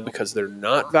mask now because they're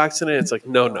not vaccinated? It's like,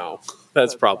 no,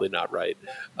 that's probably not right.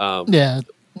 Yeah,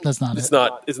 that's not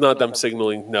It's not them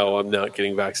signaling, no, I'm not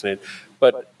getting vaccinated.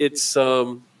 But it's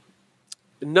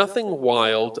nothing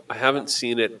wild. I haven't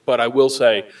seen it, but I will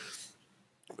say,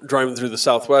 driving through the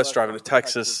Southwest, driving to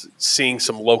Texas, seeing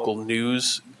some local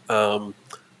news,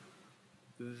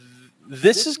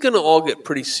 this is going to all get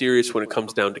pretty serious when it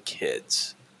comes down to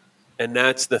kids. And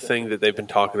that's the thing that they've been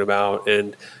talking about.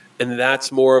 And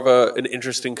that's more of an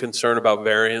interesting concern about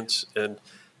variants. And,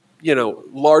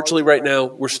 largely right now,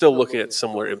 we're still looking at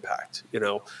similar impact.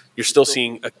 You're still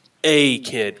seeing a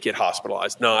kid get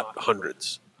hospitalized, not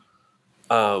hundreds.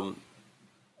 But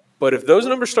if those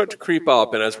numbers start to creep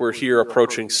up, and as we're here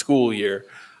approaching school year,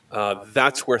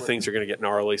 that's where things are going to get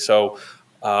gnarly. So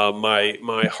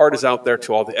my heart is out there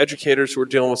to all the educators who are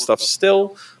dealing with stuff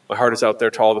still. My heart is out there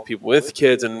to all the people with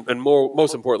kids, and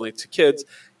most importantly to kids.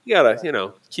 You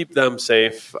gotta keep them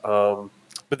safe. But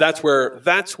that's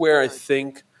where I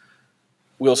think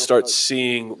we'll start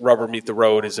seeing rubber meet the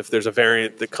road, is if there's a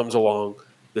variant that comes along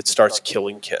that starts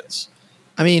killing kids.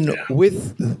 I mean,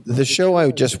 with the show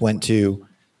I just went to,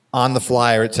 on the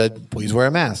flyer it said, "Please wear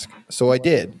a mask." So I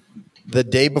did. The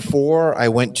day before I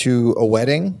went to a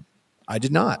wedding, I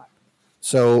did not.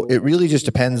 So it really just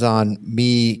depends on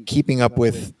me keeping up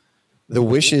with the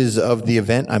wishes of the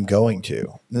event I'm going to.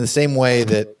 In the same way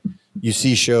that you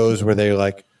see shows where they're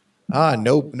like,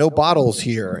 no bottles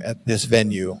here at this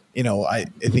venue. I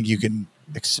think you can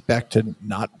expect to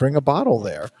not bring a bottle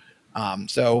there.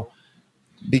 So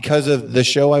because of the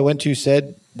show I went to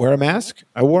said, wear a mask,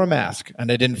 I wore a mask.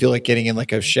 And I didn't feel like getting in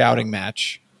like a shouting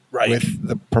match with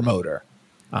the promoter.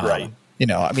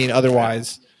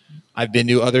 Otherwise, I've been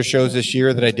to other shows this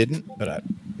year that I didn't, but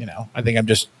I think I'm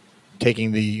just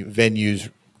taking the venue's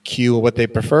cue of what they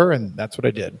prefer, and that's what I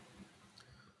did.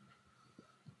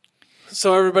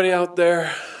 So everybody out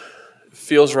there,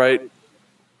 feels right,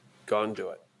 go and do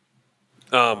it.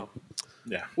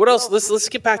 Yeah. What else? Let's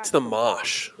get back to the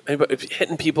mosh.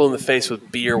 Hitting people in the face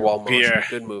with beer while moshing.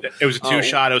 Good move. It was a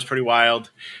 2-shot. It was pretty wild.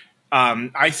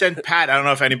 I sent Pat. I don't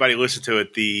know if anybody listened to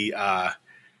it. The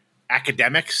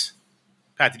Academics.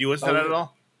 Pat, did you listen to that at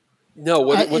all? No.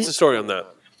 What's the story on that?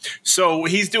 So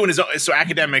he's doing his own. So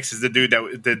Academics is the dude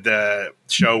that did the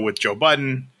show with Joe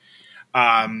Budden.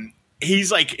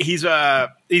 He's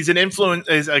an influence.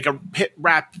 He's like a hit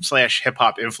rap / hip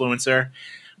hop influencer,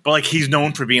 but like he's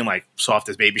known for being like soft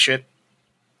as baby shit.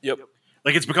 Yep.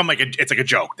 Like it's become like a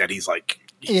joke that he's like.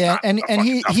 He's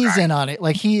in on it.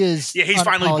 Like he is. Yeah, he's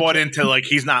finally bought into like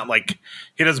he's not like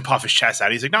he doesn't puff his chest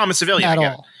out. He's like, no, I'm a civilian at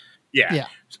all. Yeah.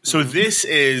 So this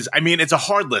is. I mean, it's a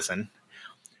hard listen,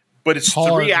 but it's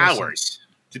 3 hours.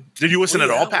 Did you listen at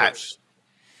all, Pat?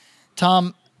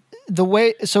 Tom,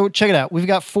 so check it out. We've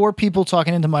got 4 people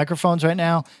talking into microphones right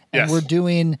now, and we're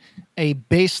doing a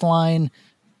baseline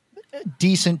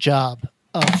decent job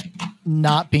of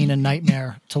not being a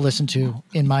nightmare to listen to,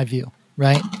 in my view,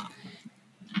 right?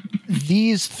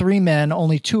 These 3 men,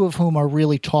 only 2 of whom are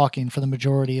really talking for the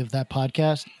majority of that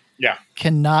podcast,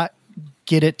 cannot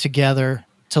get it together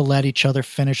to let each other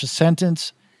finish a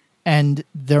sentence. And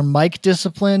their mic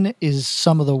discipline is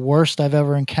some of the worst I've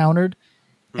ever encountered.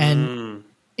 And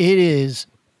it is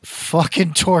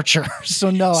fucking torture. So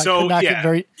no, I could not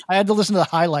get I had to listen to the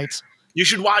highlights. You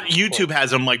should watch. YouTube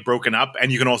has them like broken up,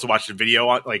 and you can also watch the video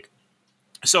on like.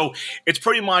 So it's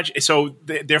pretty much it's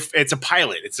a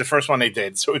pilot. It's the first one they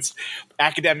did. So it's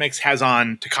Academics has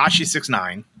on Tekashi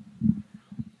 6ix9ine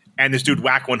and this dude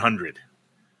Whack 100.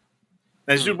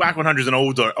 Now, this dude Whack 100 is an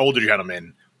older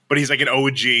gentleman, but he's like an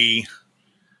OG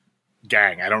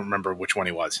gang. I don't remember which one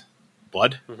he was.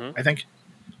 Blood, I think.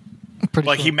 Pretty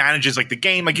like sure. he manages like the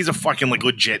game. Like he's a fucking like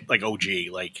legit like OG.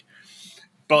 Like,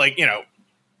 but like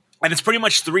and it's pretty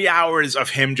much 3 hours of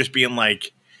him just being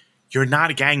like, "You're not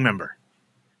a gang member.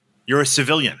 You're a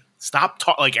civilian. Stop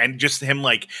and just him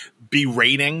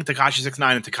berating Tekashi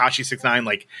 6ix9ine and Tekashi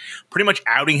 6ix9ine pretty much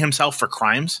outing himself for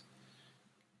crimes.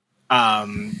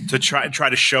 To try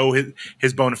to show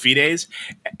his bona fides.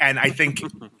 And I think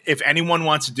if anyone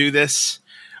wants to do this,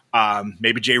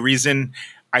 maybe Jay Reason,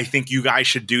 I think you guys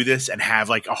should do this and have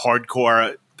a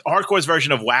hardcore's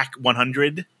version of Whack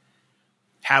 100,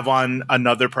 have on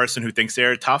another person who thinks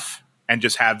they're tough and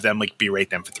just have them berate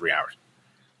them for 3 hours.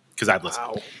 Because I'd listen.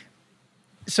 Wow.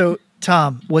 So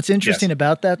Tom, what's interesting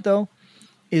about that though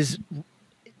is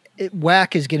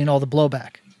Whack is getting all the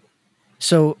blowback.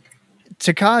 So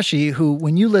Tekashi, who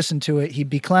when you listen to it, he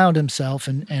beclowned himself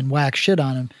and Whack shit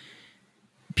on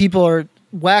him.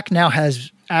 Whack now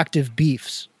has active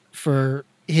beefs for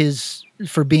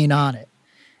being on it.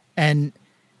 And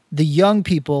the young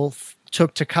people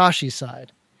took Tekashi's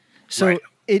side. So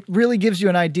it really gives you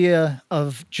an idea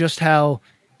of just how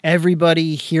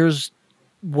everybody hears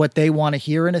what they want to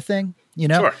hear in a thing, you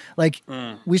know?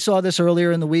 Sure. We saw this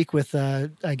earlier in the week with,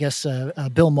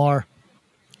 Bill Maher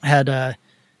had,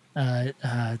 I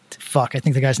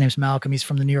think the guy's name's Malcolm. He's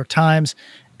from the New York Times,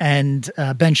 and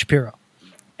Ben Shapiro.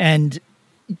 And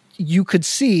you could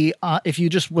see if you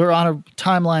just were on a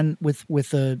timeline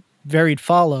with varied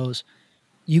follows,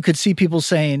 you could see people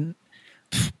saying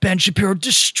Ben Shapiro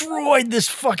destroyed this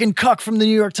fucking cuck from the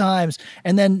New York Times,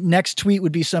 and then next tweet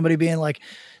would be somebody being like,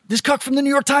 "This cuck from the New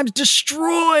York Times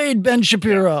destroyed Ben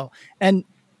Shapiro," and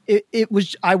it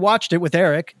was. I watched it with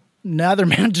Eric. Neither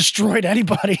man destroyed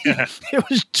anybody. Yeah.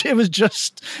 It was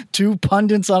just two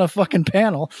pundits on a fucking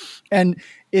panel. And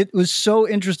it was so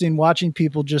interesting watching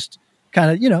people just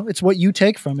kind of, it's what you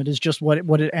take from it is just what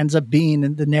it ends up being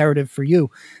in the narrative for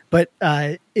you. But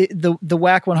the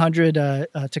Whack 100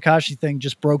 Tekashi thing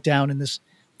just broke down in this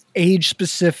age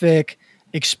specific,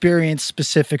 experience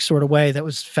specific sort of way that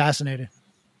was fascinating.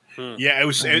 Yeah,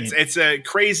 it's a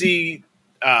crazy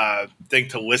thing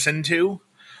to listen to.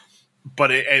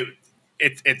 But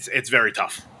it's very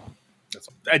tough.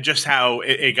 Just how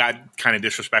it got kind of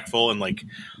disrespectful, and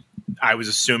I was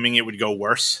assuming it would go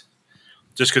worse,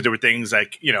 just because there were things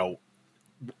Tekashi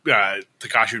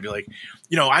would be like,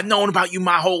 I've known about you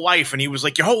my whole life, and he was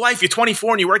like, your whole life, you're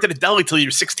 24 and you worked at a deli till you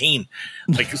were 16,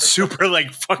 super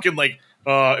fucking it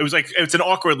was it's an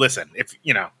awkward listen. If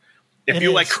you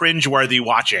cringeworthy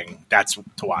watching, that's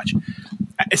to watch.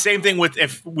 Same thing with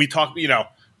if we talk,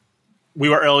 we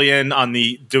were early in on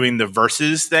doing the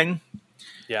versus thing.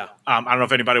 Yeah. I don't know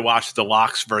if anybody watched the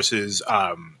Locks versus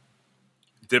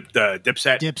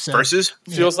Dipset versus.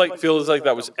 Feels like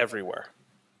that was everywhere.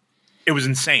 It was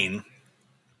insane.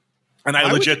 And I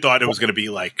legit thought it was going to be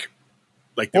like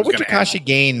what would Tekashi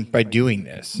gain by doing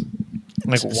this?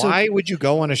 Why would you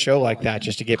go on a show like that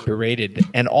just to get berated?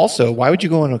 And also, why would you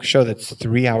go on a show that's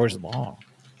 3 hours long?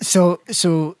 So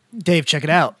Dave, check it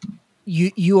out.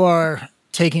 You are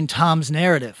taking Tom's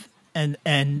narrative and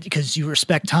because you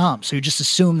respect Tom, so you just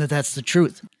assume that that's the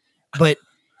truth. But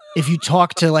if you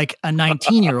talk to a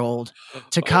 19-year-old,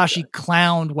 Tekashi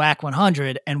clowned Whack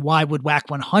 100, and why would Whack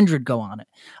 100 go on it?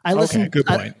 Good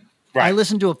point. I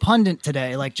listened to a pundit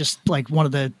today, one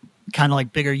of the kind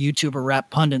of bigger YouTuber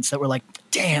rap pundits that were like,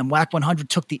 damn, Whack 100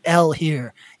 took the L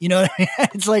here. You know what I mean?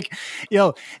 It's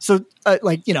so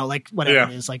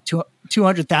whatever it is,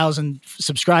 200,000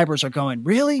 subscribers are going,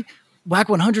 really? Whack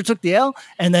 100 took the L?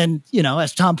 And then,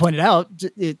 as Tom pointed out,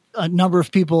 a number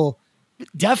of people,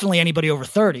 definitely anybody over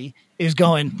 30, is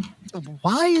going,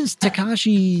 why is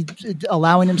Tekashi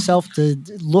allowing himself to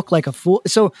look like a fool?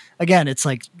 So again, it's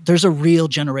there's a real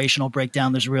generational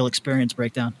breakdown. There's a real experience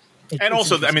breakdown. And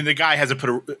also, the guy hasn't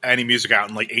put any music out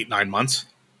in 8-9 months.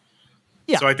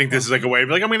 Yeah. So I think this is a way to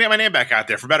be I'm going to get my name back out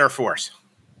there for better or for worse.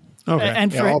 Okay.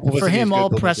 And for him,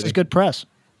 all press is good press.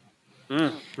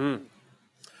 Mm-hmm.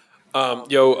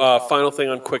 Final thing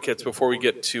on quick hits before we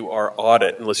get to our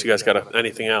audit, unless you guys got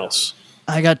anything else.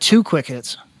 I got 2 quick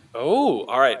hits. Oh,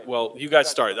 all right. Well, you guys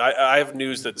start. I have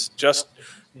news that's just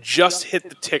hit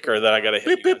the ticker that I got to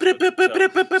hit.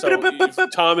 So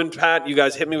Tom and Pat, you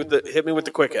guys hit me with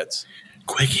the quick hits.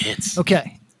 Quick hits.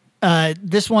 Okay.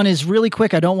 This one is really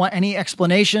quick. I don't want any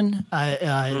explanation.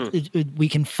 We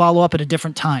can follow up at a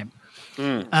different time.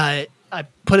 I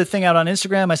put a thing out on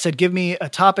Instagram. I said, give me a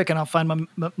topic and I'll find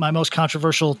my most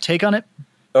controversial take on it.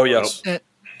 Oh, yes.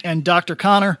 And Dr.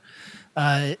 Connor,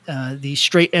 the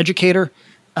straight educator,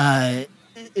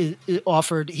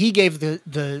 offered, he gave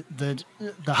the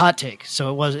hot take.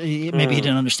 So maybe he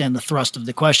didn't understand the thrust of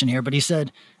the question here, but he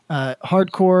said,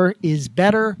 hardcore is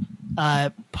better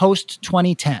post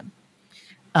 2010.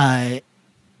 Than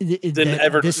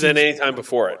any time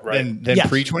before it, right? Than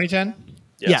pre 2010?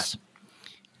 Yes.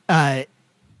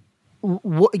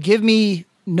 Give me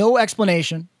no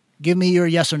explanation. Give me your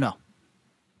yes or no.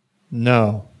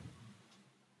 No.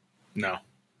 No.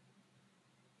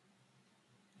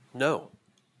 No.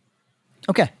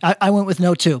 Okay, I went with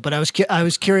no too, but I was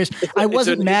curious. I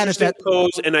wasn't mad at that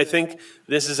pose, and I think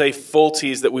this is a full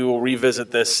tease that we will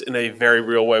revisit this in a very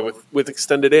real way with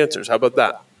extended answers. How about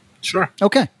that? Sure.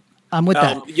 Okay, I'm with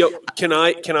that. Can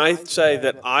I say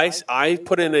that I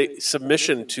put in a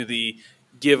submission to the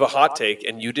give a hot take,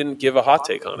 and you didn't give a hot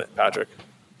take on it, Patrick?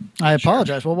 I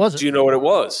apologize. What was it? Do you know what it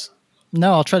was?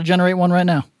 No, I'll try to generate one right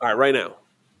now. All right, right now,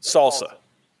 salsa.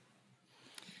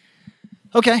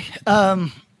 Okay.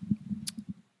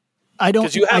 I don't.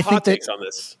 Because you have I hot think takes on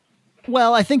this.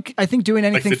 Well, I think doing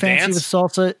anything the fancy dance? with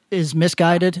salsa is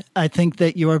misguided. I think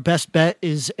that your best bet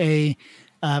is a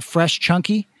fresh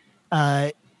chunky.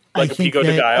 Like a pico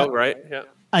de gallo, right? Yeah.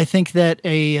 I think that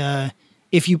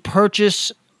if you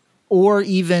purchase or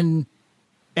even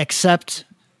accept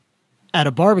at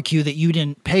a barbecue that you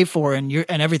didn't pay for and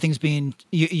everything's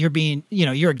you're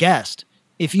a guest.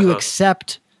 If you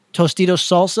accept Tostitos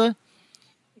salsa,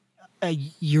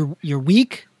 you're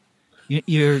weak.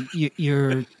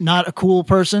 You're not a cool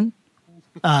person.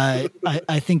 I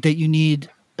think that you need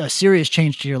a serious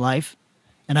change to your life,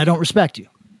 and I don't respect you.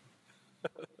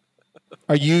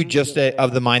 Are you just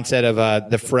of the mindset of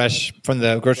the fresh from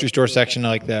the grocery store section,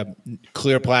 like the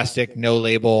clear plastic, no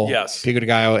label, pico de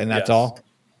gallo, and that's all?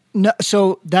 No,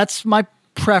 so that's my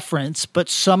preference. But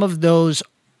some of those,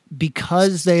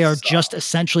 because they are just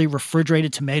essentially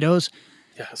refrigerated tomatoes,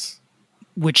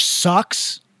 which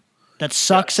sucks. That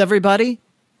sucks, everybody.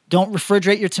 Don't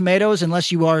refrigerate your tomatoes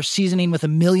unless you are seasoning with a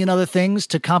million other things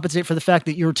to compensate for the fact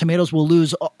that your tomatoes will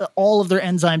lose all of their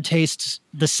enzyme tastes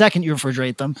the second you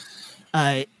refrigerate them.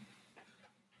 I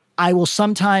will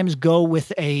sometimes go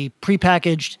with a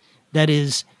prepackaged that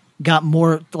is got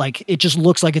more, like, it just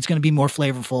looks like it's going to be more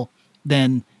flavorful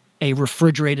than a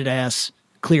refrigerated ass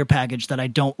clear package that I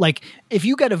don't like. If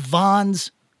you get a Vons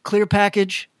clear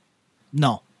package,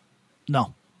 no.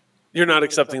 You're not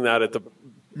accepting that at the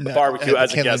barbecue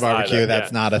as a guest. Barbecue,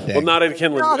 that's not a thing. Well, not at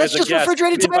Kinlan. No, that's just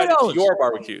refrigerated tomatoes. Your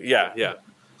barbecue, yeah.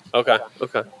 Okay,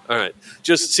 all right.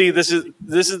 Just see, this is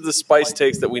the spice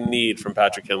takes that we need from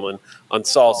Patrick Kinlan on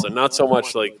salsa. Not so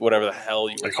much like whatever the hell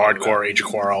you like hardcore, H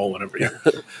quarrel, whatever. Yeah.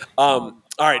 All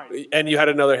right, and you had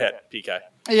another hit, PK.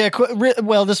 Yeah,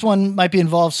 well, this one might be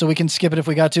involved, so we can skip it if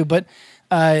we got to. But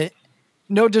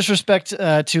no disrespect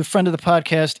to friend of the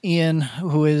podcast, Ian,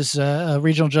 who is a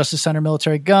Regional Justice Center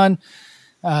military gun,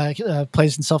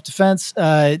 plays in self-defense.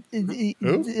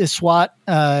 Is SWAT.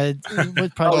 Ian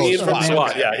from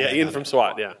SWAT. Yeah, Ian from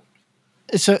SWAT, yeah.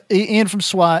 So Ian from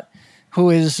SWAT, who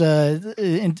is,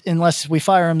 unless we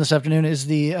fire him this afternoon, is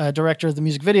the director of the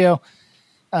music video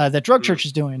that Drug Church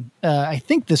is doing, I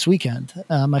think this weekend.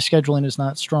 My scheduling is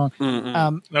not strong.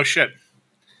 No shit.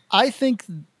 I think...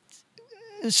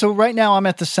 So right now I'm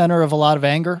at the center of a lot of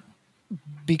anger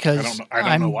because I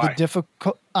don't know why.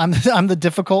 I'm the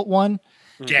difficult one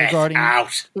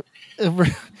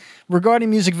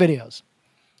regarding music videos.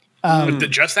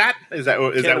 Just that? Is that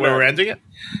where we're ending it?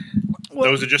 Well,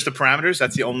 those are just the parameters?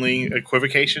 That's the only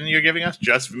equivocation you're giving us?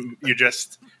 You're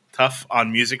just tough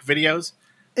on music videos?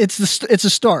 It's a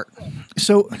start.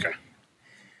 So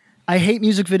I hate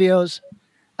music videos.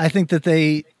 I think that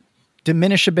they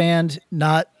diminish a band,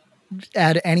 not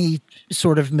add any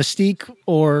sort of mystique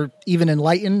or even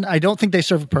enlighten. I don't think they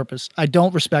serve a purpose. I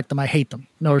don't respect them. I hate them.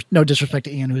 No disrespect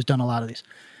to Ian, who's done a lot of these.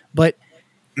 But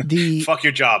fuck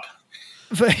your job.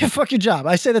 Fuck your job.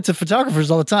 I say that to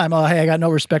photographers all the time. Oh, hey, I got no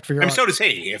respect for your art. So does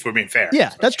he, if we're being fair.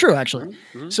 Yeah, that's true, actually.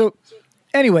 Mm-hmm. So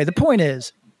anyway, the point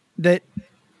is that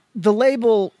the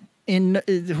label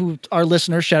who our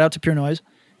listeners, shout out to Pure Noise,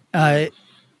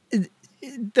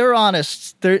 they're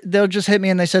honest. They'll just hit me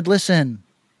and they said, listen,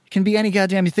 it can be any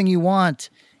goddamn thing you want.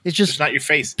 It's just not your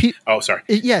face. Sorry.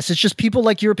 Yes, it's just people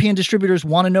like European distributors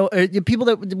want to know, people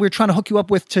that we're trying to hook you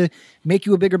up with to make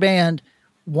you a bigger band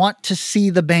want to see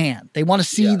the band. They want to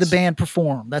see the band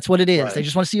perform. That's what it is. Right. They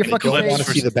just want to see your fucking face. They want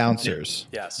to see the bouncers.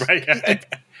 Yes. Right.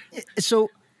 So,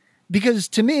 because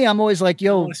to me, I'm always like,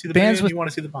 yo, bands with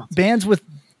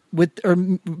or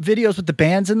videos with the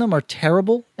bands in them are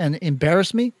terrible and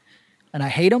embarrass me, and I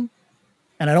hate them,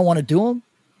 and I don't want to do them,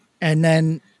 and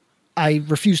then I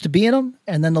refuse to be in them,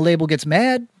 and then the label gets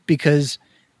mad because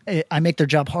I make their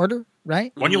job harder,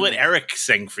 right? When you let Eric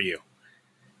sing for you.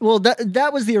 Well,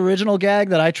 that was the original gag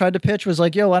that I tried to pitch, was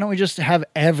like, yo, why don't we just have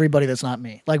everybody that's not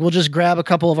me? Like, we'll just grab a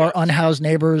couple of our unhoused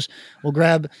neighbors. We'll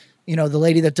grab, the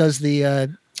lady that does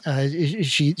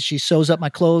she sews up my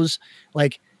clothes.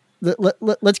 Like,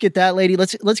 let's get that lady.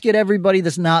 Let's get everybody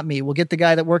that's not me. We'll get the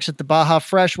guy that works at the Baja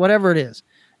Fresh, whatever it is.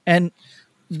 And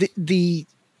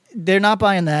they're not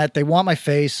buying that. They want my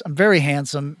face. I'm very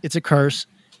handsome. It's a curse.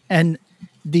 And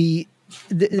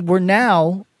we're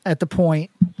now at the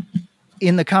point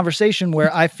in the conversation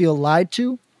where I feel lied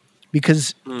to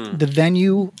because the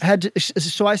venue had to,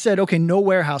 so I said, okay, no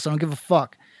warehouse. I don't give a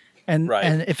fuck. And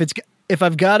if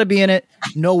I've got to be in it,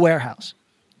 no warehouse.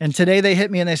 And today they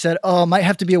hit me and they said, oh, it might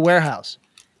have to be a warehouse.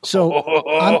 So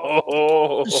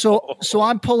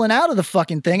I'm pulling out of the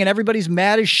fucking thing and everybody's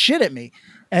mad as shit at me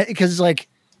because like,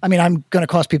 I mean, I'm going to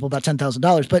cost people about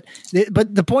 $10,000,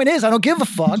 but the point is I don't give a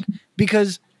fuck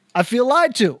because I feel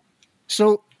lied to.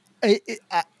 So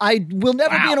I will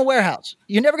never be in a warehouse.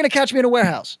 You're never going to catch me in a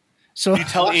warehouse. So you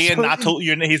tell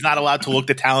Ian he's not allowed to look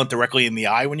the talent directly in the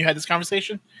eye when you had this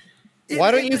conversation?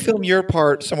 Why don't you film your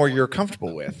part somewhere you're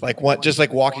comfortable with? Like what? Just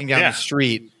like walking down the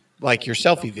street, like your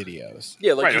selfie videos.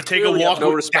 Yeah, like right. Take a walk.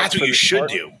 That's what you should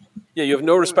do. Yeah, you have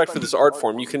no respect for this art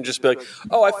form. You can just be like,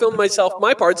 "Oh, I filmed myself.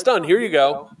 My part's done. Here you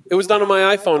go. It was done on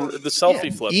my iPhone. The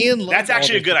selfie flip." Ian, that's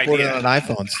actually a good idea on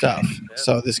iPhone stuff.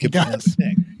 So this could be a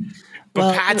thing.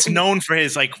 But Pat's known for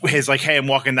his hey, I'm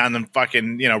walking down the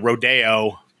fucking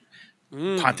rodeo,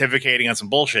 pontificating on some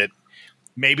bullshit.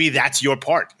 Maybe that's your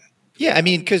part. Yeah, I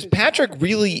mean, because Patrick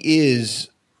really is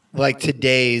like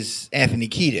today's Anthony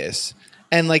Kiedis.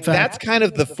 And like that's kind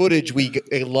of the footage we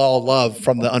all love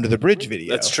from the Under the Bridge video.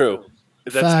 That's true.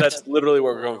 That's literally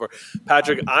what we're going for.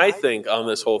 Patrick, I think on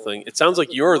this whole thing, it sounds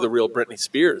like you're the real Britney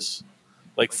Spears.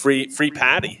 Like free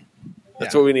Patty.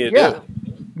 That's what we need to do.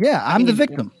 Yeah, I'm the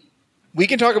victim. We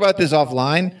can talk about this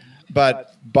offline,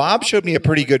 but Bob showed me a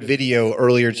pretty good video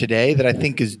earlier today that I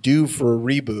think is due for a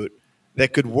reboot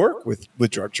that could work with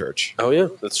Drug Church. Oh, yeah,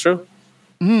 that's true.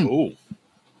 Ooh.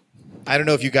 I don't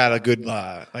know if you got a good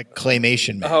like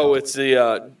claymation. Man. Oh, it's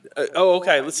the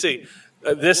okay. Let's see.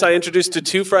 This I introduced to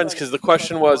two friends because the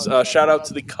question was shout out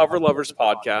to the Cover Lovers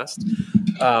podcast.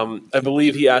 I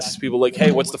believe he asks people like,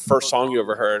 "Hey, what's the first song you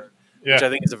ever heard?" Yeah. Which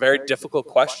I think is a very difficult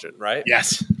question, right?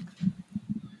 Yes.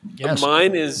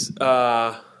 Mine is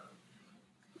what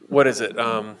is it?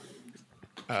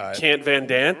 Can't Van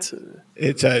Dant.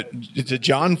 It's a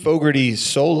John Fogerty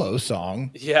solo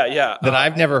song. Yeah. That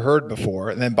I've never heard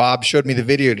before. And then Bob showed me the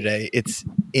video today. It's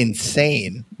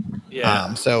insane.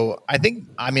 Yeah. So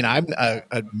I'm a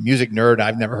music nerd.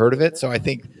 I've never heard of it. So I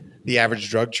think the average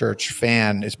Drug Church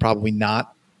fan is probably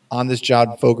not on this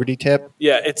John Fogerty tip.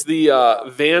 Yeah, it's the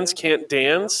Vans Can't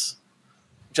Dance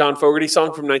John Fogerty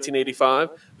song from 1985.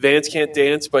 Vans can't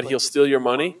dance, but he'll steal your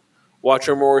money. Watch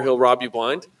him or he'll rob you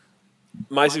blind.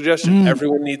 My suggestion,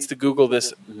 everyone needs to Google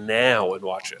this now and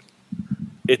watch it.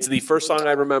 It's the first song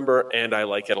I remember, and I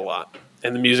like it a lot.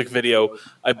 And the music video,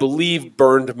 I believe,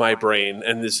 burned my brain,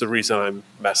 and this is the reason I'm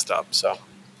messed up. So,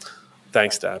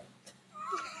 thanks, Dad.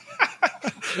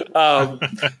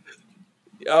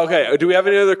 Okay, do we have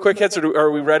any other quick hits, or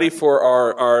are we ready for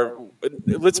our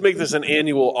let's make this an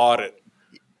annual audit.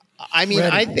 I mean,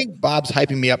 I think Bob's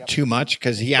hyping me up too much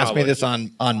because he asked me this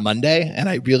on Monday, and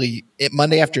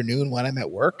Monday afternoon when I'm at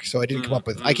work, so I didn't come up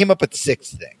with. I came up with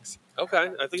 6 things. Okay,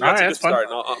 I think that's a good start.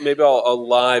 And maybe I'll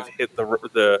live hit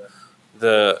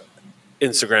the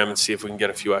Instagram and see if we can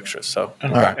get a few extras. So,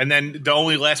 okay. And then the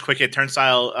only last quick hit,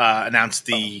 Turnstile announced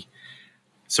the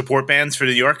support bands for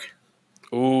New York.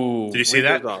 Ooh, did you see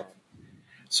that?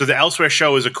 So the Elsewhere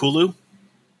show is a Kulu.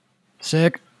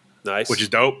 Sick. Nice. Which is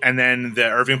dope. And then the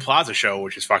Irving Plaza show,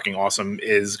 which is fucking awesome,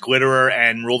 is Glitterer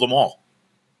and Rule Them All.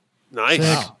 Nice.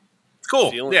 Wow. It's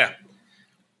cool. Yeah.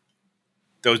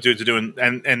 Those dudes are doing,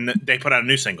 and they put out a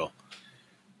new single.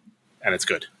 And it's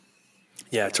good.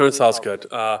 Yeah, Turnstile's good.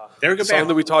 They're a good song band.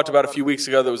 that we talked about a few weeks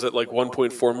ago that was at like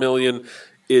 1.4 million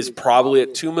is probably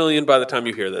at 2 million by the time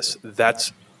you hear this.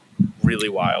 That's really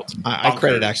wild. I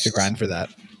credit Axe to Grind for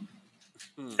that.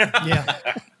 Yeah.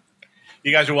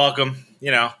 You guys are welcome.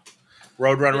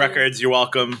 Roadrun Records, you're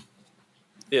welcome.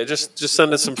 Yeah, just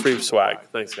send us some free swag.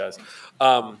 Thanks, guys.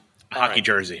 Hockey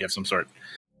jersey of some sort.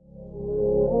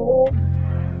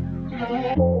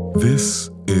 This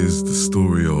is the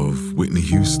story of Whitney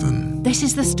Houston. This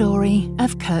is the story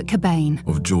of Kurt Cobain.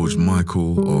 Of George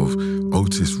Michael, of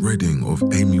Otis Redding, of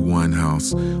Amy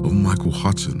Winehouse, of Michael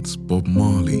Hutchence, Bob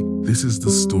Marley. This is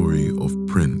the story of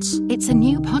Prince. It's a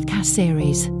new podcast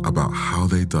series about how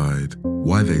they died,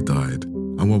 why they died,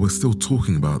 and why we're still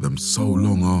talking about them so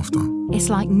long after. It's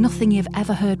like nothing you've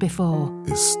ever heard before.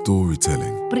 It's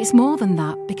storytelling. But it's more than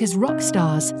that, because rock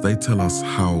stars, they tell us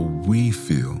how we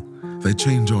feel. They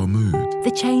change our mood. They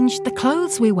change the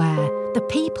clothes we wear, the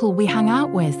people we hang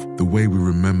out with, the way we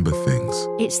remember things.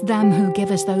 It's them who give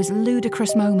us those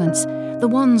ludicrous moments, the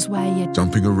ones where you're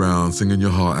jumping around, singing your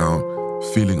heart out,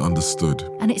 feeling understood.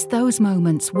 And it's those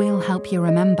moments we'll help you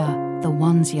remember, the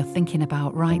ones you're thinking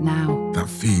about right now. That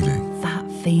feeling. That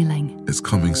feeling. Is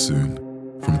coming soon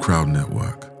from Crowd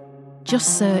Network.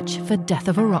 Just search for Death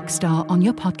of a Rock Star on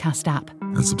your podcast app.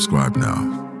 And subscribe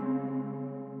now.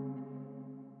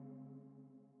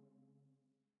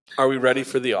 Are we ready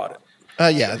for the audit?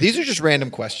 Yeah, these are just random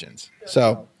questions.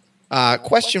 So,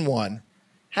 question 1.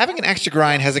 Having an axe to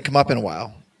grind hasn't come up in a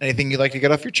while. Anything you'd like to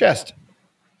get off your chest?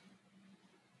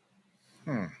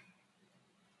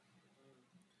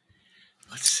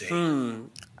 Let's see.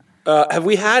 Have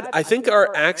we had, I think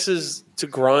our axes to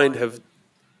grind have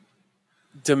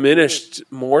diminished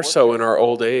more so in our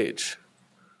old age.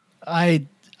 I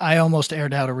almost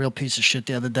aired out a real piece of shit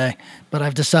the other day, but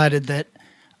I've decided that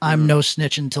I'm no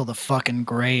snitch until the fucking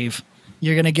grave.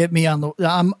 You're going to get me on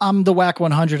I'm the whack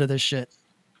 100 of this shit.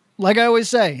 Like I always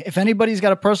say, if anybody's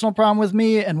got a personal problem with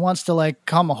me and wants to like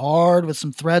come hard with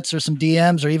some threats or some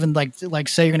DMs or even like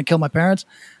say you're going to kill my parents,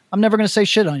 I'm never going to say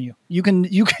shit on you. You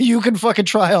can fucking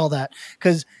try all that,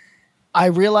 because I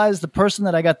realized the person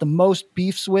that I got the most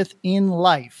beefs with in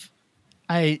life,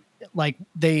 they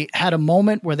had a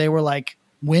moment where they were like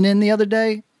winning the other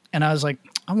day, and I was like,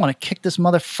 I want to kick this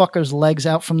motherfucker's legs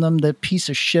out from them, the piece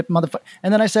of shit motherfucker.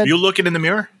 And then I said, you looking in the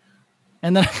mirror?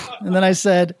 And then I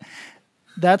said,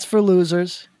 that's for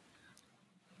losers.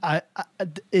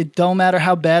 It don't matter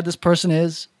how bad this person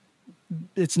is.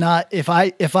 It's not, if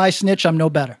I snitch, I'm no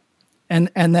better. And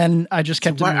then I just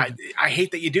kept I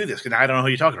hate that you do this because I don't know who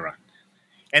you're talking about.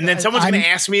 And then someone's going to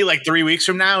ask me like 3 weeks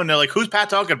from now, and they're like, "Who's Pat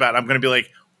talking about?" I'm going to be like,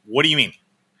 "What do you mean?"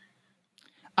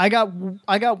 I got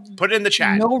put it in the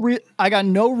chat. I got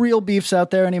no real beefs out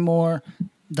there anymore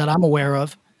that I'm aware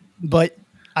of, but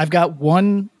I've got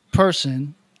one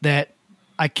person that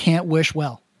I can't wish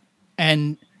well.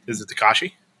 And is it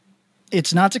Tekashi?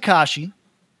 It's not Tekashi,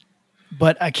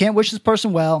 but I can't wish this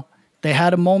person well. They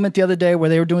had a moment the other day where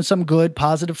they were doing something good,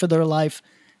 positive for their life,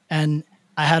 and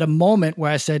I had a moment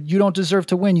where I said, "You don't deserve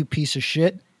to win, you piece of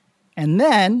shit." And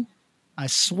then I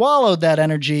swallowed that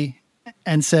energy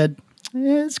and said,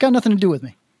 it's got nothing to do with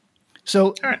me.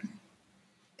 So all right.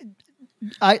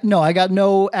 I got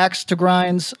no axe to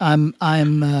grinds. I'm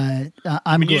you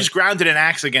good. just grounded an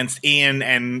axe against Ian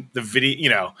and the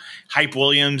video, Hype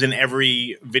Williams and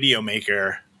every video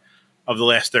maker of the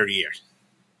last 30 years.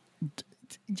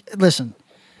 Listen,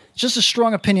 it's just a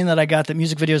strong opinion that I got that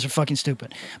music videos are fucking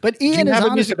stupid. But Ian is have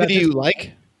honest a music about video this. you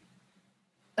like?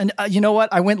 And you know what?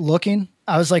 I went looking.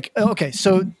 I was like, okay,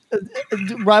 so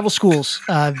Rival Schools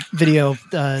video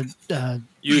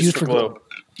used for Glue.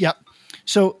 Yep.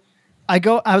 So I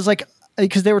was like,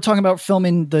 because they were talking about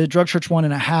filming the Drug Church one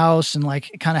in a house and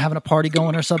like kind of having a party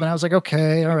going or something. I was like,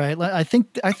 okay, all right. I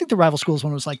think the Rival Schools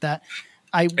one was like that.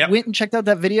 I went and checked out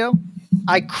that video.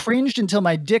 I cringed until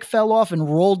my dick fell off and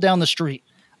rolled down the street.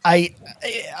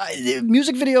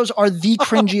 Music videos are the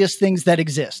cringiest things that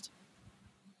exist.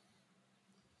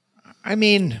 I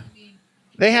mean,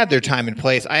 they had their time and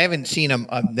place. I haven't seen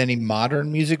any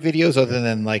modern music videos other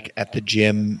than like at the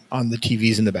gym on the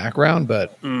TVs in the background.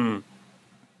 But I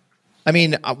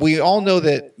mean, we all know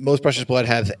that Most Precious Blood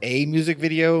has a music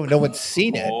video. No one's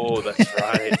seen it. Oh, that's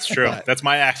right. It's true. That's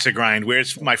my axe to grind.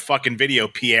 Where's my fucking video,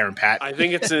 Pierre and Pat? I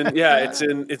think it's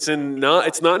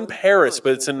not in Paris,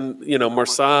 but it's in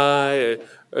Marseille.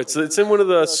 It's in one of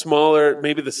the smaller,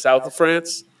 maybe the south of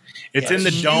France. It's in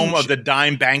the dome of the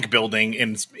Dime Bank building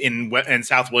in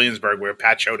South Williamsburg where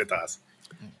Pat showed it to us.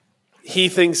 He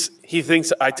thinks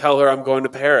I tell her I'm going to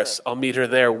Paris. I'll meet her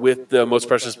there with the Most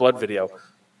Precious Blood video.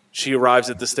 She arrives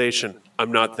at the station.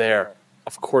 I'm not there.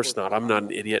 Of course not. I'm not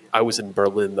an idiot. I was in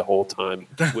Berlin the whole time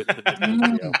with the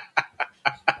video.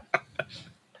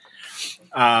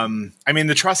 I mean,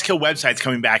 the Trustkill website's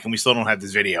coming back, and we still don't have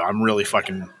this video. I'm really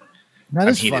fucking. That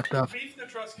is fucked up. The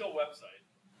Trustkill website.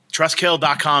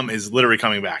 Trustkill.com is literally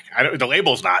coming back. The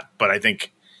label's not, but I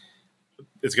think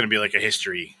it's going to be like a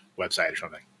history website or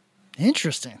something.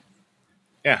 Interesting.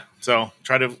 Yeah. So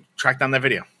try to track down that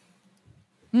video.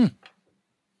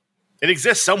 It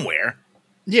exists somewhere.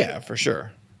 Yeah, for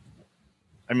sure.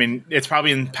 I mean, it's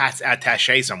probably in Pat's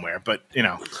attaché somewhere, but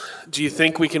Do you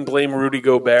think we can blame Rudy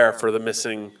Gobert for the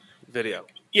missing video?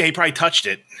 Yeah, he probably touched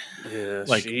it. Yeah,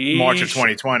 March of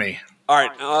 2020. All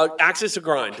right, axis to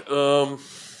grind.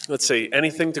 Let's see,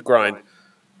 anything to grind.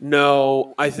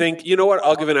 No, I think, you know what?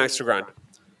 I'll give an axe to grind.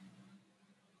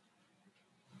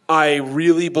 I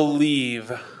really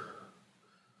believe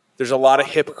there's a lot of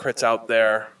hypocrites out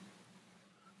there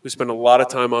who spend a lot of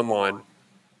time online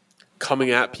coming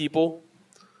at people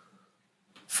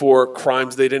for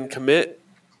crimes they didn't commit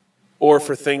or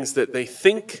for things that they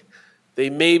think they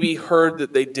maybe heard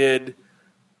that they did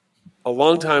a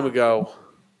long time ago,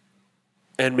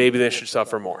 and maybe they should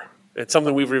suffer more. It's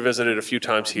something we've revisited a few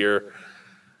times here.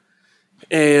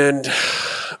 And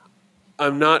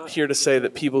I'm not here to say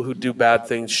that people who do bad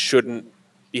things shouldn't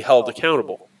be held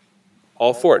accountable.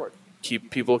 All for it. Keep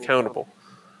people accountable.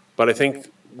 But I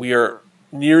think we are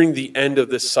nearing the end of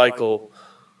this cycle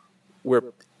where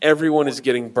everyone is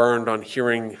getting burned on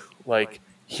hearing like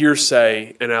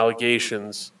hearsay and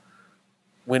allegations,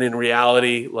 when in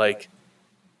reality, like,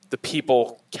 the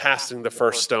people casting the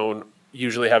first stone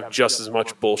usually have just as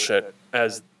much bullshit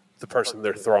as the person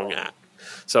they're throwing at.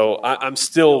 So I'm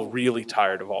still really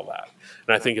tired of all that.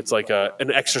 And I think it's like an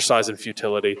exercise in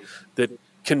futility that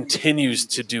continues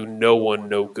to do no one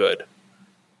no good.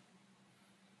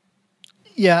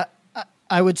 Yeah,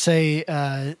 I would say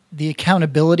the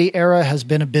accountability era has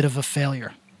been a bit of a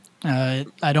failure.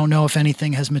 I don't know if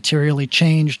anything has materially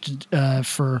changed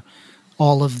for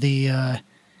all of the,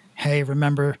 hey,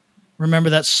 remember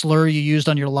that slur you used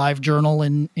on your live journal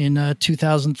in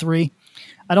 2003?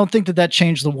 I don't think that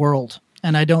changed the world.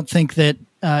 And I don't think that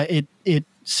it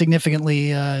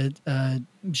significantly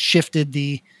shifted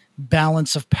the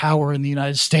balance of power in the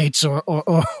United States or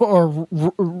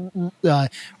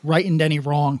rightened any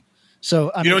wrong.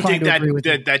 So I'm you don't think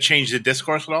that that changed the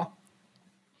discourse at all?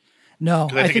 No,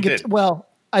 I think it did. Well,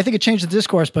 I think it changed the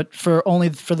discourse, but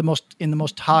in the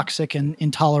most toxic and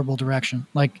intolerable direction.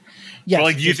 Like, yes. Well,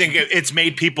 like, do you think it's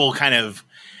made people kind of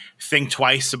think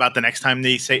twice about the next time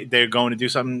they say they're going to do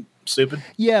something stupid?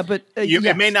 Yeah, but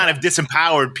it may not have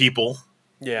disempowered people.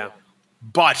 Yeah,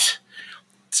 but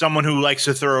someone who likes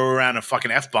to throw around a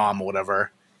fucking F-bomb or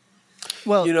whatever,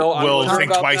 well, will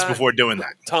think twice before doing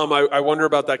that. Tom, I wonder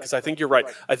about that, because I think you're right.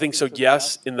 I think so.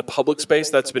 Yes, in the public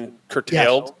space, that's been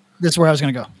curtailed. Yes. That's where I was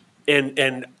going to go.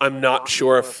 And I'm not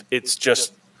sure if it's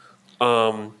just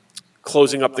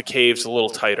closing up the caves a little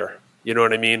tighter. You know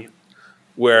what I mean?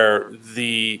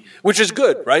 Which is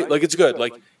good, right? Like, it's good.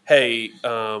 Like, hey,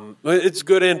 it's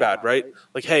good and bad, right?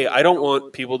 Like, hey, I don't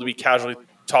want people to be casually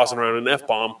tossing around an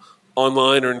F-bomb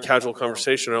online or in casual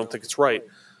conversation. I don't think it's right.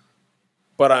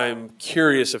 But I'm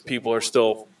curious if people are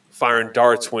still firing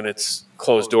darts when it's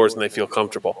closed doors and they feel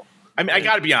comfortable. I mean, I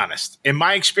got to be honest. In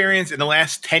my experience, in the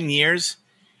last 10 years,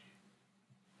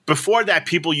 before that,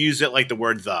 people used it like the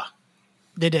word "the."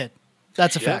 They did.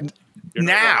 That's a fact.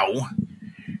 Now,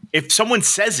 if someone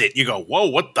says it, you go, "Whoa,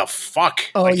 what the fuck?"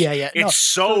 Oh, yeah. It's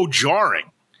so jarring.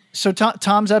 So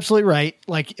Tom's absolutely right.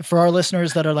 Like, for our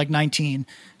listeners that are like 19,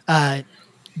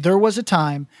 there was a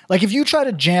time, like, if you try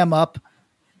to jam up,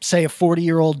 say, a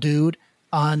 40-year-old dude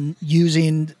on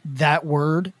using that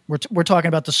word, we're talking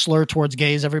about the slur towards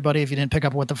gays, everybody, if you didn't pick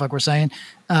up what the fuck we're saying.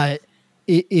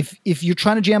 If you're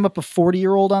trying to jam up a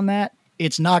 40-year-old on that,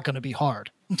 it's not going to be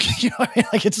hard. You know what I mean?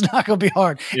 Like, it's not going to be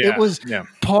hard. Yeah, it was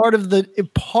part of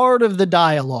the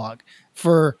dialogue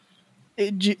for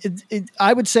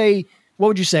I would say, what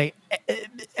would you say?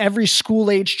 Every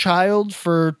school-age child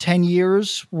for 10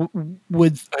 years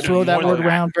would throw that word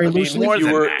around very loosely.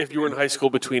 If you were in high school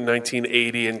between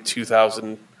 1980 and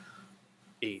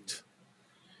 2008.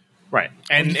 Right.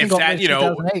 And if that,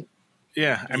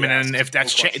 yeah, I mean, and if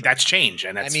that's that's change.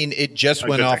 And that's, I mean, it just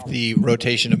went off the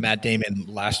rotation of Matt Damon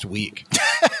last week.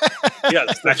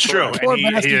 Yes, that's true. Poor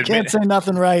bastard can't say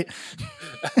nothing right.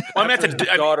 Well, his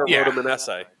daughter wrote him an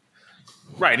essay.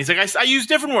 Right. And he's like, I use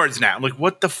different words now. I'm like,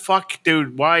 what the fuck,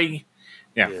 dude? Why?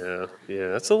 Yeah.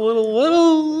 That's a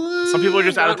little. Some people are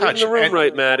just out of touch. In the room,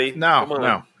 right, Maddie?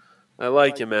 No. I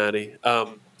like you, Maddie.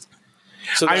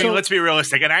 Let's be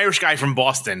realistic. An Irish guy from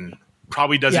Boston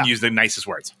probably doesn't use the nicest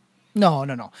words. No.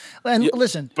 And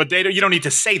listen, but you don't need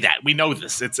to say that. We know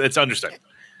this. It's understood.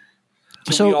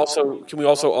 Can we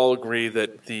also all agree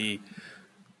that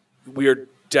we are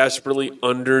desperately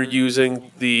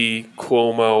underusing the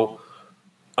Cuomo,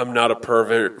 "I'm not a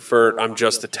pervert, I'm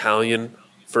just Italian,"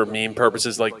 for meme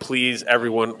purposes? Like, please,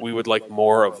 everyone, we would like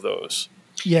more of those.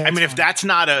 Yeah, I mean, if that's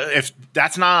not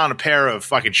on a pair of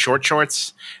fucking short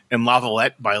shorts in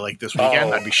Lavalette by like this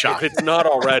weekend, I'd be shocked. If it's not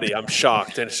already, I'm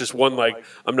shocked. And it's just one like,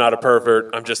 "I'm not a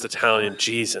pervert, I'm just Italian."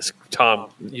 Jesus,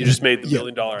 Tom, you just made the $1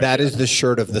 million. That is the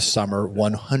shirt of the summer,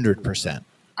 100%.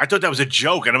 I thought that was a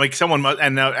joke, and I'm like,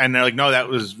 and they're like, no, that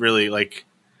was really like,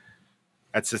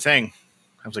 that's the thing.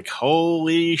 I was like,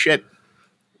 holy shit.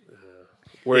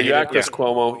 Where you at, Chris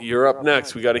Cuomo? You're up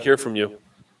next. We got to hear from you.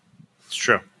 It's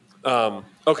true.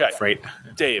 Okay. Right.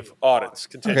 Dave, audits.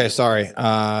 Continue. Okay, sorry.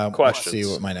 Questions. Let's see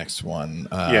what my next one.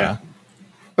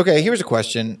 Okay, here's a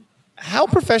question. How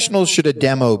professional should a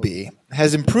demo be?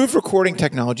 Has improved recording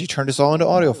technology turned us all into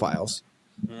audiophiles?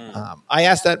 I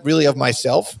asked that really of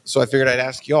myself, so I figured I'd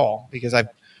ask y'all, because I've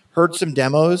heard some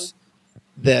demos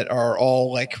that are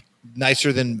all like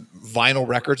nicer than vinyl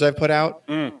records I've put out.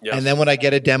 Yes. And then when I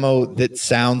get a demo that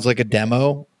sounds like a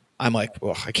demo, I'm like,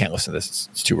 oh, I can't listen to this.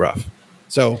 It's too rough.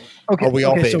 So are we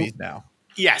all babies now?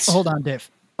 Yes. Hold on, Dave.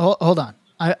 Hold on.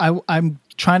 I'm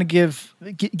trying to give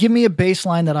me a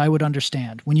baseline that I would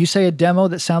understand. When you say a demo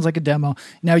that sounds like a demo,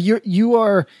 now you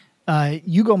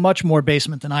go much more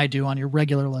basement than I do on your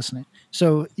regular listening.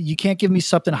 So you can't give me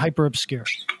something hyper obscure.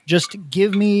 Just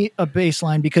give me a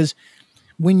baseline, because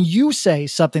when you say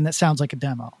something that sounds like a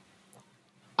demo,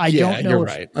 I don't know. You're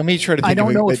right. Let me try to think I don't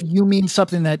of know it. if you mean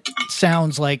something that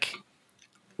sounds like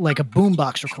a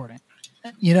boombox recording.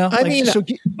 You know, I mean,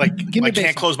 give me a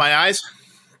Can't Close My Eyes.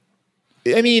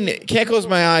 I mean, Can't Close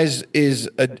My Eyes is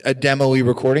a demo-y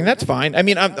recording. That's fine. I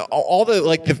mean, all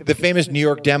the famous New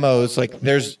York demos, like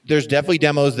there's definitely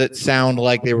demos that sound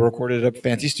like they were recorded at a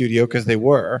fancy studio, because they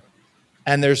were.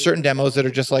 And there's certain demos that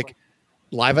are just like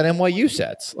live on NYU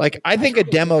sets. Like, I think a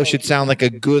demo should sound like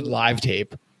a good live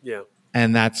tape. Yeah.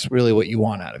 And that's really what you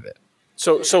want out of it.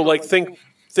 So like think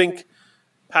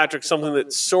Patrick, something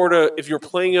that sort of, if you're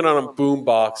playing it on a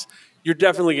boombox, you're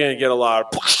definitely going to get a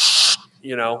lot of,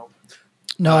 you know.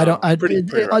 No, I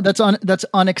don't. That's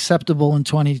unacceptable in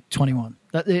 2021.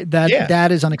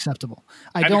 That is unacceptable.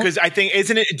 Because I think,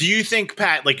 isn't it? Do you think,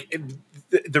 Pat, like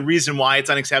the reason why it's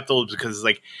unacceptable is because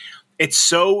like it's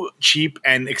so cheap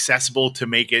and accessible to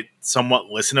make it somewhat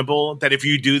listenable that if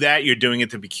you do that, you're doing it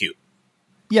to be cute.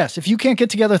 Yes, if you can't get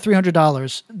together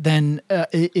 $300, then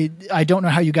I don't know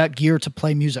how you got gear to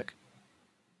play music.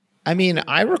 I mean,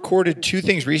 I recorded 2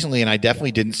 things recently, and I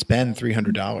definitely didn't spend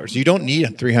 $300. You don't need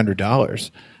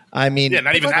 $300. I mean,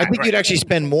 not even I that, think right. you'd actually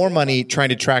spend more money trying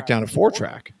to track down a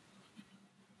 4-track.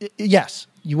 Yes,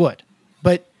 you would.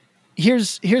 But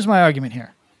here's my argument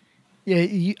here.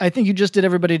 Yeah, I think you just did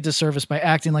everybody a disservice by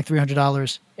acting like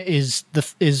 $300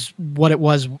 is what it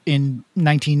was in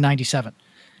 1997.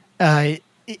 I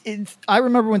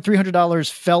remember when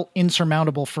 $300 felt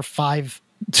insurmountable for 5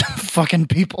 fucking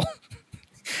people.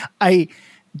 I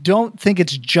don't think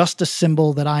it's just a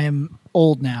symbol that I am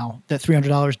old now, that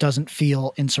 $300 doesn't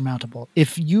feel insurmountable.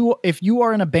 If you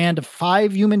are in a band of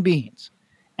 5 human beings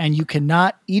and you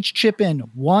cannot each chip in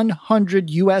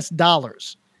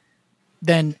 $100,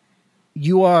 then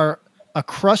you are a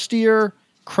crustier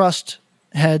crust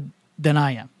head than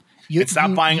I am.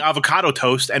 Stop buying avocado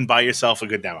toast and buy yourself a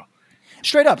good demo.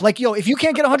 Straight up. Like, if you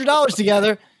can't get $100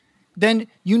 together, then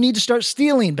you need to start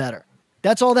stealing better.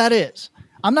 That's all that is.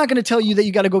 I'm not going to tell you that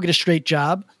you got to go get a straight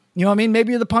job. You know what I mean?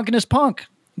 Maybe you're the punkest punk,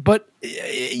 but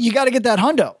you got to get that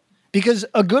hundo, because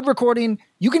a good recording,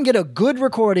 you can get a good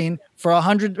recording for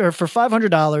 $100 or for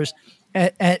 $500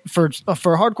 for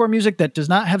hardcore music that does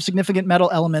not have significant metal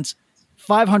elements.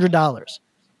 $500.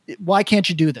 Why can't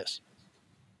you do this?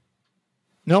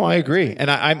 No, I agree. And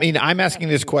I mean, I'm asking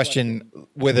this question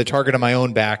with a target on my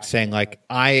own back, saying like,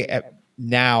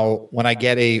 now when I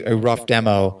get a rough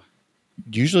demo,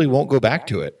 usually won't go back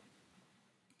to it.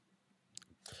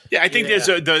 Yeah, I think there's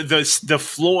the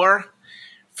floor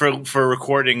for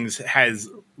recordings has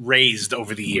raised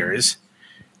over the years,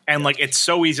 and like it's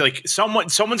so easy. Like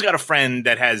someone's got a friend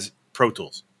that has Pro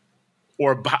Tools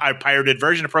or a pirated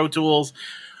version of Pro Tools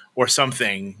or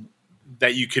something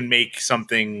that you can make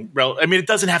something. I mean, it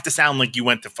doesn't have to sound like you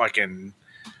went to fucking,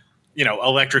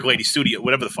 Electric Lady Studio,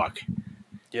 whatever the fuck.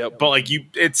 Yep. But like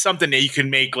it's something that you can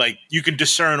make, like you can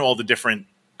discern all the different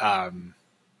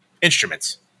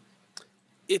instruments.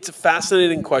 It's a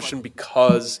fascinating question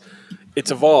because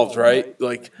it's evolved, right?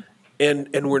 Like,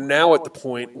 and we're now at the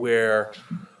point where,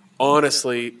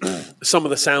 honestly, some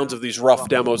of the sounds of these rough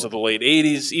demos of the late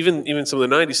 '80s, even some of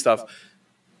the '90s stuff,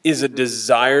 is a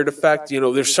desired effect.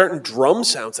 There's certain drum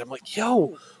sounds I'm like,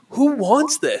 yo, who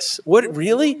wants this? What,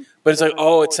 really? But it's like,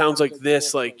 oh, it sounds like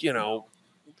this, like,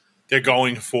 they're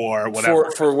going for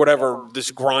whatever. For whatever,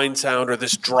 this grind sound or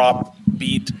this drop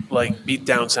beat, like beat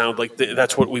down sound, like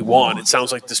that's what we want. It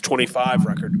sounds like this 25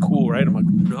 record. Cool, right? I'm like,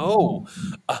 no.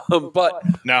 But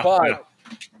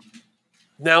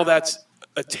now that's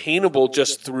attainable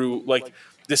just through, like,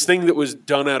 this thing that was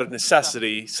done out of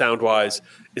necessity, sound-wise,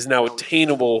 is now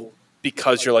attainable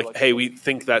because you're like, hey, we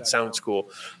think that sounds cool.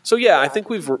 So, yeah, I think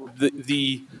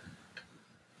the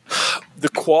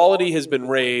quality has been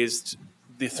raised.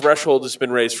 The threshold has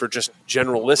been raised for just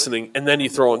general listening, and then you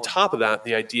throw on top of that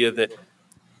the idea that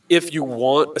if you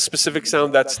want a specific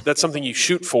sound, that's something you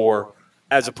shoot for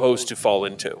as opposed to fall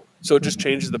into. So it just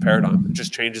changes the paradigm. It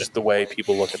just changes the way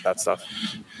people look at that stuff.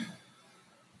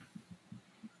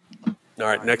 All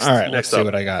right, next let's see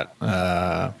what I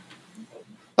got.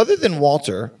 Other than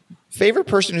Walter, favorite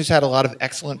person who's had a lot of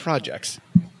excellent projects?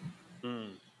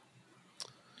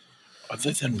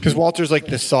 Other than because Walter's like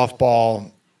the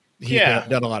softball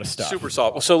done a lot of stuff. Super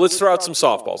softball. So let's throw out some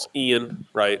softballs. Ian,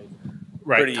 right?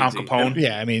 Right. Tom Capone.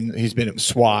 Yeah, I mean, he's been at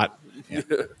SWAT.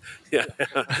 Yeah.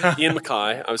 Ian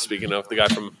MacKay, I was speaking of, the guy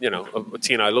from, a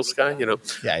Teen Idols guy, Yeah.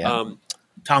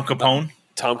 Tom Capone.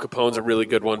 Tom Capone's a really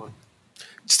good one.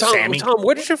 Sammy. Tom,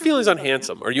 what is your feelings on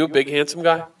Handsome? Are you a big Handsome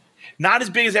guy? Not as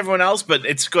big as everyone else, but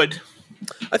it's good.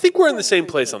 I think we're in the same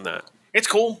place on that. It's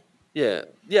cool. Yeah.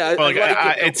 Yeah. Well,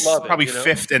 it's probably it,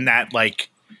 fifth in that,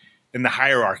 in the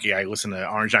hierarchy. I listen to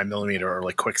Orange 9mm or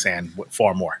Quicksand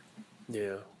far more.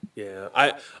 Yeah.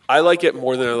 Yeah. I like it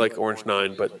more than I like Orange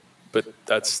 9, but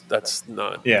that's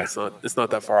not, it's not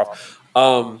that far off.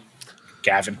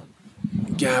 Gavin.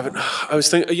 I was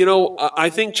thinking, I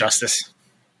think Justice.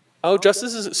 Oh,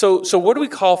 Justice is so. What do we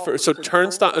call for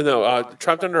Turnstile? No,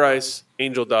 Trapped Under Ice,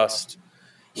 Angel Dust.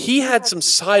 He had some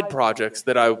side projects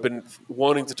that I've been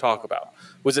wanting to talk about.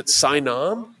 Was it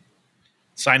Sinam?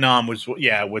 Sinam was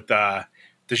with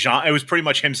Dejan. It was pretty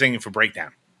much him singing for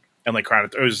Breakdown, and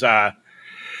it was Dejan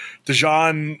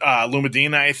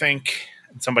Lumadina, I think,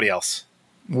 and somebody else.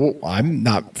 Well, I'm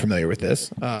not familiar with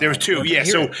this. There was two, yeah.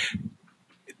 So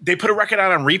they put a record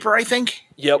out on Reaper, I think.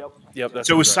 Yep. That's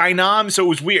so it was Sinam. So it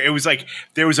was weird. It was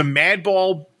there was a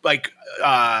Madball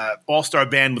all-star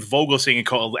band with Vogel singing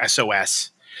called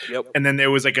SOS. Yep. And then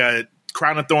there was a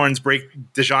Crown of Thorns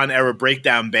Dejan era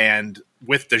breakdown band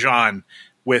with Dejan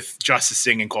with Justice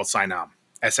singing called Sinam.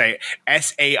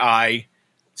 SAI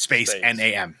space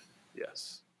NAM.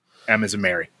 Yes. M as in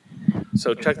Mary.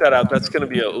 So check that out. That's going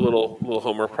to be a little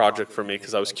homework project for me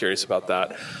because I was curious about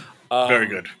that. Very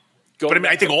good. But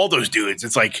I think all those dudes.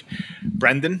 It's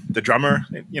Brendan, the drummer.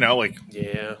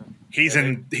 Yeah. He's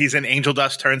in Angel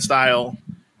Dust, Turnstile,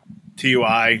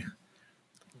 TUI.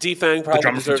 D-Fang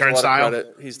probably deserves a lot of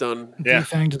credit. He's done. Yeah.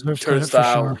 D-Fang deserves credit for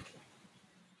Turnstile, sure.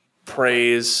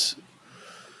 Praise,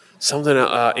 something.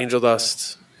 Angel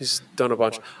Dust. He's done a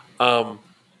bunch. Was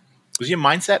he a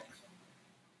Mindset?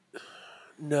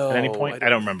 No. At any point, I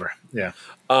don't remember. Yeah.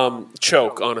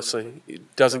 Choke, honestly, he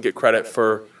doesn't get credit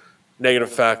for Negative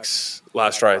Effects,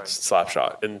 Last Rites,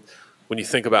 Slapshot, and when you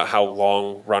think about how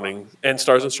long running and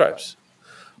Stars and Stripes.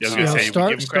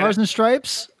 Stars and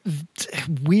Stripes,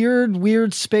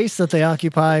 weird space that they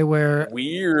occupy where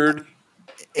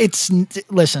it's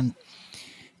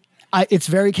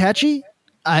very catchy.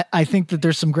 I think that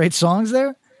there's some great songs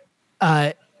there.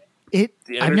 The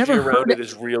energy I've never around it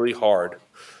is really hard.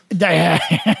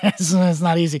 It's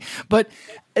not easy, but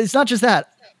it's not just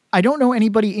that. I don't know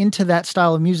anybody into that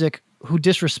style of music who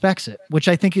disrespects it, which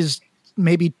I think is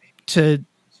maybe to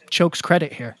Choke's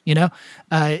credit here.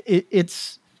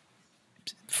 It's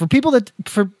for people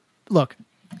look.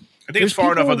 I think it's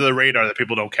far enough under the radar that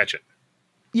people don't catch it.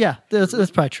 Yeah, that's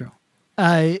probably true.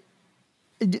 I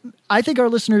think our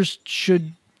listeners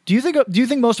should. Do you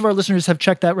think most of our listeners have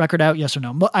checked that record out? Yes or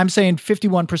no? I'm saying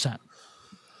 51%.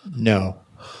 No.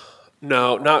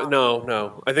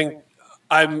 No. I think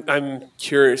I'm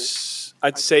curious.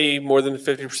 I'd say more than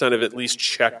 50% of at least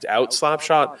checked out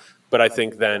Slapshot, but I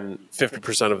think then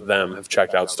 50% of them have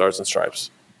checked out Stars and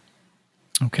Stripes.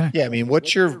 Okay. Yeah, I mean,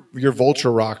 what's your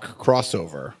Vulture Rock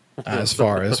crossover as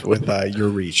far as with your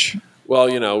reach? Well,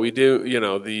 we do.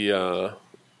 The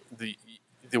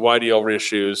YDL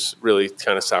reissues really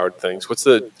kind of soured things. What's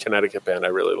the Connecticut band I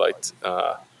really liked?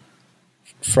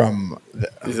 From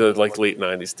the late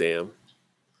 90s, damn.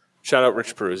 Shout out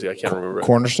Rich Peruzzi. I can't remember.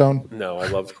 Cornerstone? No, I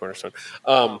loved Cornerstone.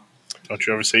 Don't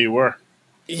you ever say you were?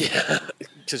 Yeah,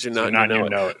 because you're not. You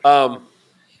know it.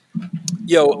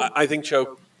 I think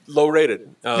Choke low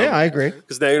rated. Yeah, I agree.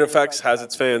 Because Negative Effects has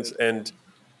its fans, and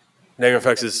Negative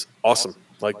Effects is awesome.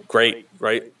 Great,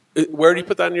 right? Where do you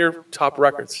put that in your top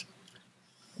records?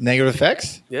 Negative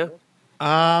Effects? Yeah.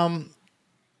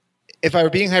 If I were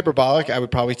being hyperbolic, I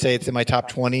would probably say it's in my top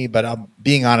 20, but I'm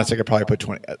being honest, I could probably put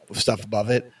 20 stuff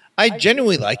above it. I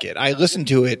genuinely like it. I listen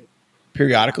to it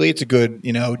periodically. It's a good,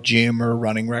 gym or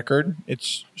running record.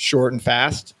 It's short and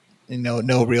fast,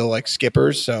 no real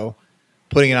skippers. So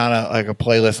putting it on a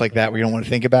playlist like that where you don't want to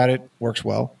think about it works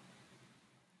well.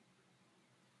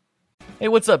 Hey,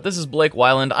 what's up? This is Blake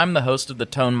Weiland. I'm the host of the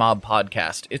Tone Mob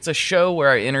Podcast. It's a show where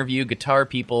I interview guitar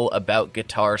people about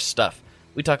guitar stuff.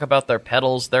 We talk about their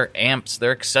pedals, their amps,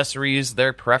 their accessories,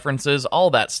 their preferences, all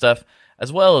that stuff, as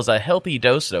well as a healthy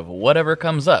dose of whatever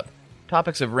comes up.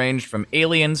 Topics have ranged from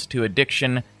aliens to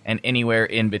addiction and anywhere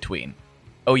in between.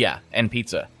 Oh yeah, and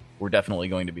pizza. We're definitely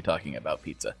going to be talking about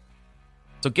pizza.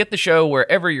 So get the show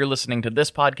wherever you're listening to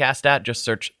this podcast at. Just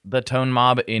search The Tone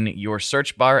Mob in your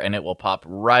search bar and it will pop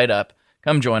right up.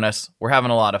 Come join us. We're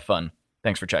having a lot of fun.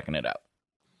 Thanks for checking it out.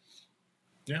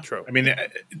 Yeah, true. I mean,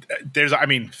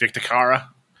 Vic DeCara.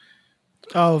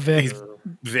 Oh, Vic.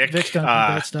 Vic's done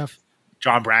some great stuff.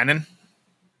 John Brannon.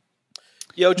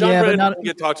 John Yeah, but Brannon not- doesn't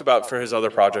get talked about for his other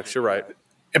projects. You're right.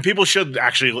 And people should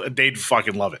actually, they'd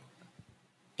fucking love it.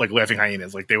 Like Laughing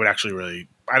Hyenas. Like they would actually really,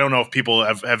 I don't know if people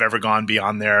have ever gone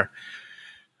beyond their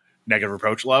Negative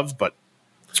Approach love, but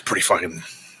it's pretty fucking.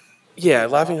 Yeah,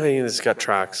 Laughing Hyenas got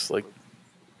tracks. Like,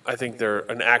 I think they're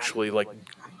an actually like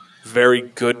very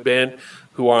good band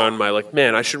who are on my like,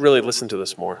 man, I should really listen to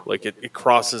this more. Like it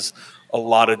crosses a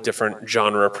lot of different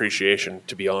genre appreciation,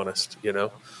 to be honest, you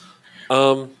know?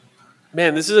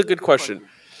 Man, this is a good question.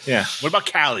 Yeah. What about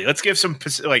Cali? Let's give some,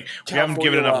 like, we haven't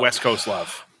given enough love. West Coast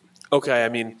love. Okay, I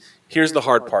mean, here's the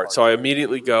hard part. So I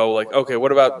immediately go like, okay,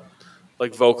 what about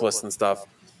like vocalists and stuff?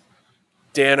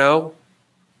 Dano,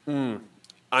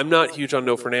 I'm not huge on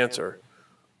No for an Answer.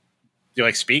 Do you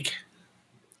like Speak?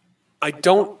 I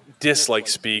don't dislike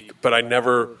Speak, but I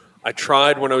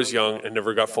tried when I was young and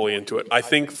never got fully into it. I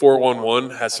think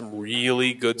 411 has some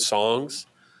really good songs.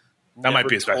 That might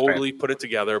be his best band. Totally put it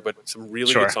together, but some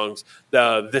really Sure. good songs.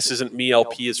 The This Isn't Me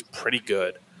LP is pretty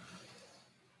good.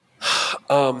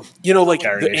 You know, like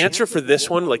Gary the Nation. answer for this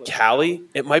one, like Cali,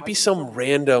 it might be some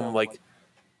random like.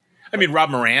 I mean, Rob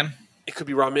Moran. It could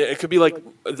be Rob. It could be like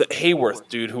the Hayworth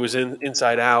dude who was in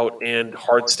Inside Out and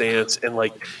Hard Stance, and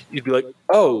like you'd be like,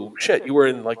 oh shit, you were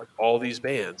in like all these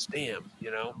bands. Damn, you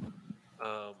know.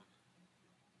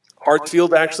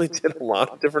 Hartfield actually did a lot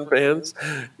of different bands.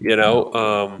 You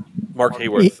know, Mark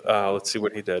Hayworth. Let's see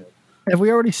what he did. Have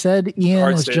we already said Ian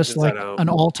Hard is Stance, just like Inside Out. an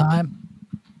all-time?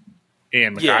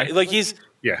 Ian MacKay. Yeah, like he's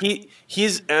Yeah.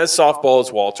 he's as softball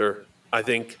as Walter. I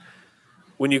think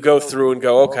when you go through and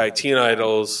go, okay, Teen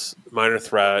Idols, Minor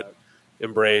Threat,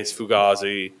 Embrace,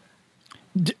 Fugazi.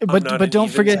 But Not but an don't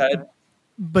Evens forget. head.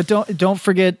 But don't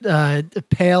forget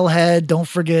Palehead. Don't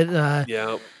forget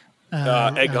Yeah.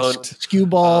 Egg Hunt.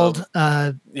 Skewbald.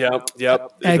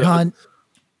 Yep. Egg Hunt.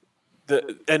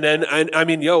 And then, I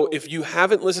mean, if you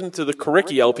haven't listened to the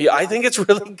Karicki LP, I think it's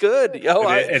really good.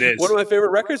 It is. One of my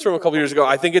favorite records from a couple years ago.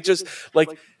 I think it just like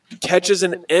catches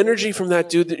an energy from that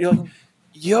dude that you're like,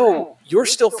 you're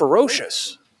still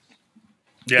ferocious.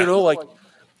 Yeah. You know, like,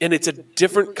 and it's a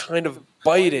different kind of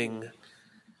biting,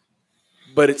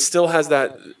 but it still has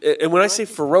that. And when I say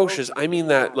ferocious, I mean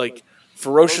that like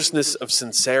ferociousness of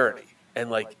sincerity and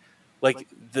like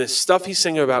the stuff he's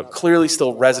singing about clearly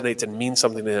still resonates and means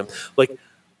something to him. Like,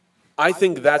 I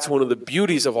think that's one of the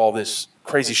beauties of all this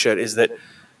crazy shit is that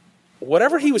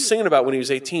whatever he was singing about when he was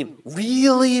 18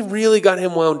 really, really got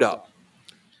him wound up.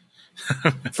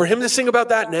 For him to sing about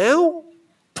that now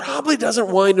probably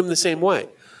doesn't wind him the same way.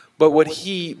 But what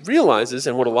he realizes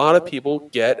and what a lot of people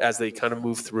get as they kind of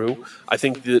move through, I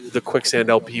think the Quicksand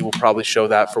LP will probably show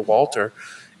that for Walter,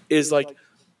 is like,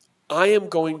 I am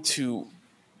going to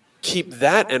keep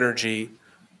that energy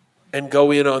and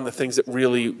go in on the things that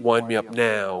really wind me up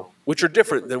now, which are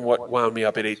different than what wound me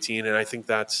up at 18. And I think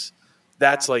that's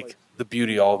like the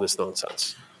beauty of all this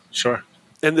nonsense. Sure.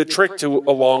 And the trick to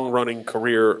a long-running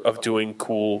career of doing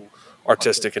cool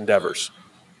artistic endeavors.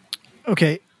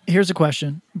 Okay, here's a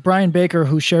question. Brian Baker,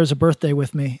 who shares a birthday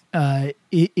with me,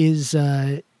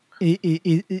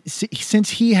 since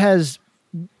he has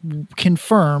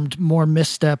confirmed more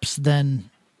missteps than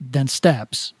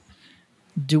steps,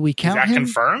 do we count Is that him?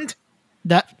 confirmed?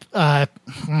 That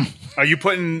Are you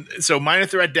putting Minor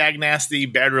Threat, Dag Nasty,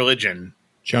 Bad Religion,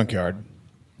 Junkyard.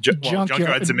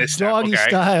 Junkyard's a misstep. doggy Okay.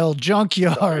 style,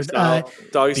 Junkyard.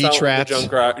 Doggy Beach Style, Rats. the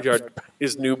Junkyard,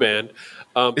 his new band.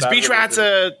 Is Beach Rats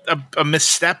a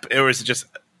misstep, or is it just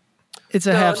It's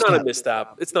a No, half not step. a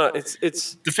misstep. It's not.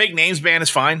 It's the Fake Names band is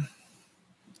fine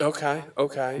okay.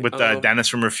 with Dennis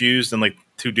from Refused and like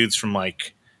two dudes from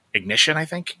like Ignition, I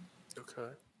think. Okay.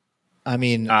 I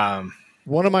mean,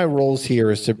 one of my roles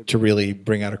here is to really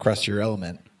bring out a crustier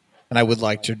element. And I would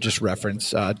like to just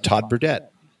reference Todd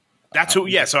Burdett. That's who.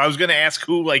 Yeah. So I was going to ask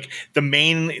who, like the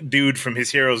main dude from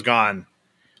His Hero's Gone,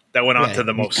 that went on to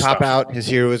the most Cop stuff. Out, His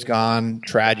Hero Is Gone,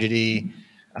 Tragedy,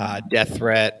 Death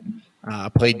Threat,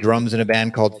 played drums in a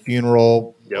band called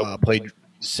Funeral,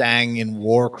 sang in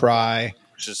War Cry.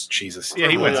 Just Jesus. Yeah,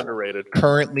 he really went underrated.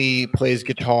 Currently plays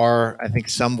guitar, I think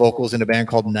some vocals in a band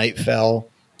called Nightfell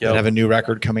that have a new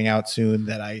record coming out soon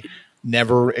that I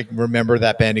never remember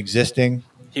that band existing.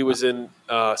 He was in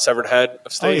Severed Head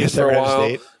of State for Severed a Head of while.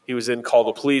 State. He was in Call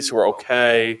the Police, who were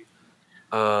okay.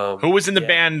 Who was in the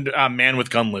band Man with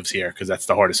Gun Lives Here? Because that's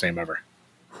the hardest name ever.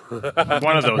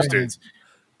 One of those dudes.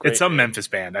 It's some Memphis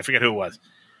band. I forget who it was.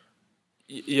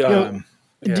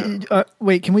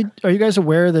 Wait, are you guys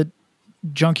aware that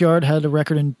Junkyard had a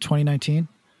record in 2019?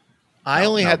 I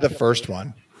only had the first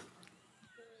one.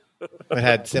 It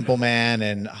had Simple Man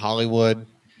and Hollywood.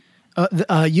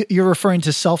 You're referring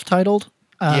to self-titled?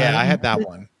 Yeah, I had that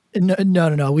one.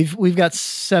 No. We've got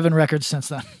 7 records since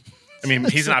then. I mean,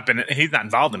 he's not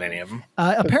involved in any of them.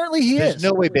 Apparently he There's is.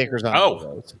 no way Baker's on all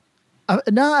those.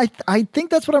 No, I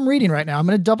think that's what I'm reading right now. I'm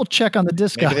going to double check on the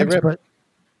Discogs, but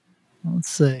let's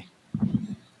see.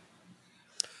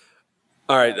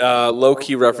 All right, low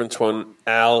key reference one.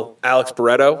 Alex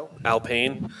Barreto, Al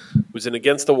Payne, was in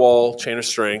Against the Wall, Chain of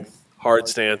Strength, Hard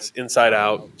Stance, Inside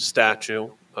Out, Statue.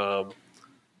 What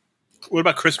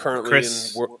about Chris Barron,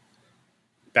 too?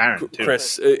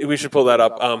 Chris, we should pull that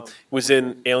up. Was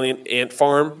in Alien Ant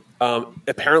Farm.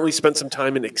 Apparently spent some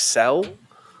time in Excel.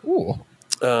 Ooh.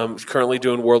 Currently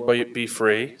doing World Be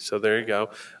Free. So there you go.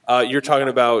 You're talking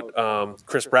about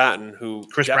Chris Bratton, who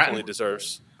definitely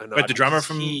deserves a nod. But the drummer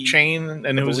from Chain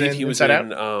and who was in he was Inside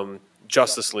in Out?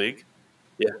 Justice League.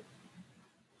 Yeah.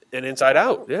 And Inside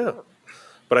Out, yeah.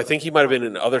 But I think he might have been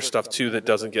in other stuff, too, that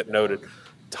doesn't get noted.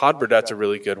 Todd Burdett's a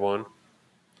really good one.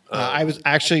 I was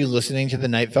actually listening to the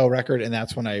Nightfell record, and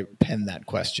that's when I penned that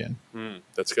question.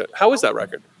 That's good. How is that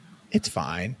record? It's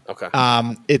fine. Okay.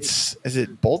 Is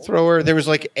it Bolt Thrower? There was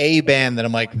like a band that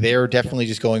I'm like, they're definitely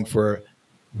just going for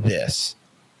this.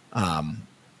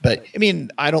 But I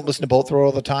mean, I don't listen to Bolt Thrower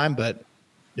all the time, but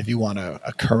if you want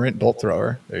a current Bolt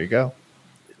Thrower, there you go.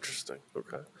 Interesting.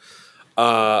 Okay.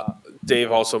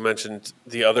 Dave also mentioned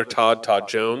the other Todd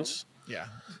Jones. Yeah.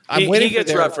 He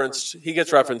gets referenced. He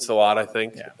gets referenced a lot, I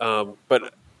think. Yeah.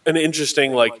 But an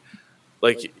interesting, like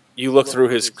you look through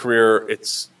his career,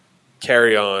 it's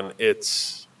Carry On,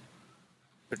 it's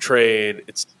Betrayed,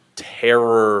 it's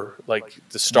Terror, like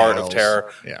the start Nails. of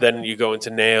Terror. Yeah. Then you go into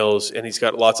Nails, and he's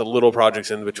got lots of little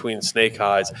projects in between. Snake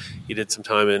Eyes. He did some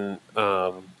time in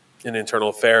Internal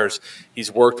Affairs. He's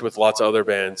worked with lots of other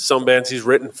bands. Some bands he's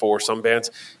written for. Some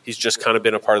bands he's just kind of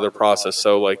been a part of their process.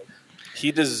 So like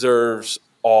he deserves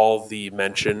all the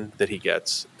mention that he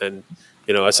gets. And,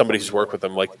 you know, as somebody who's worked with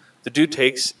him, like the dude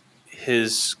takes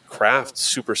his craft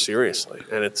super seriously.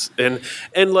 And it's, and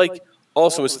like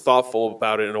also is thoughtful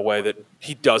about it in a way that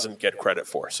he doesn't get credit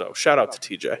for. So shout out to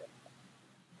TJ.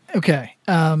 Okay.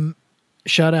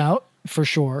 Shout out for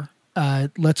sure.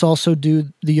 Let's also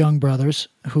do the Young Brothers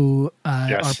who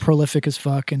are prolific as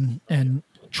fuck and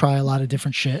try a lot of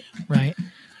different shit. Right.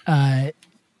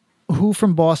 Who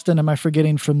from Boston am I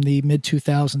forgetting from the mid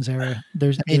 2000s era?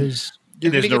 There's Niraj,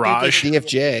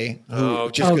 DFJ.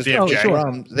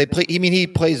 DFJ. They play. I mean, he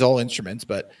plays all instruments,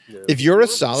 but if you're a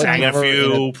solid drummer,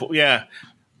 you're going to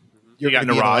be in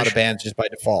a lot of bands just by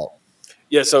default.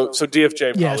 Yeah. So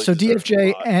DFJ. Yeah. So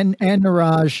DFJ and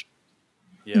Niraj,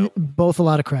 both a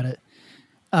lot of credit.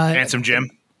 Handsome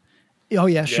Jim. Oh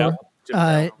yeah, sure.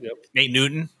 Nate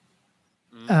Newton.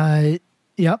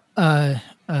 Yep. A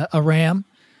Ram.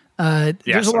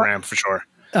 Yes, a Ram for sure.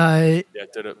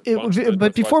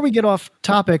 But before we get off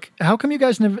topic, how come you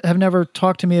guys have never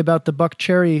talked to me about the Buck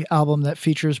Cherry album that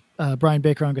features Brian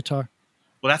Baker on guitar?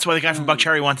 Well, that's why the guy from Buck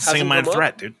Cherry wants to sing Minor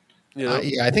Threat, dude. You know?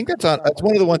 Yeah, I think that's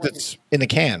one of the ones that's in the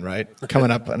can, right? Coming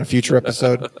up on a future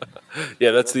episode. Yeah,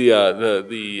 that's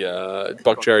the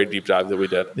Buck Cherry deep dive that we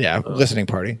did. Yeah, listening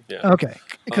party. Yeah. Okay,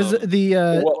 because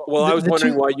I was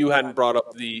wondering why you hadn't brought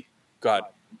up the God.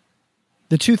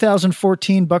 The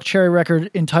 2014 Buck Cherry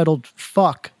record entitled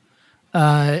 "Fuck,"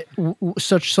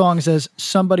 such songs as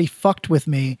 "Somebody Fucked with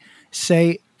Me,"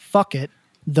 "Say Fuck It,"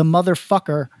 "The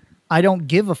Motherfucker," "I Don't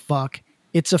Give a Fuck,"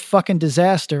 "It's a Fucking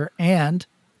Disaster," and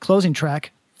closing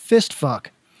track "Fist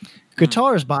Fuck."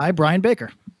 Guitars by Brian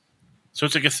Baker. So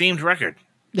it's like a themed record.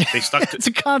 They stuck to. It's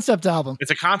a concept album.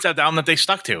 It's a concept album that they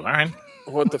stuck to. All right.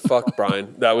 What the fuck,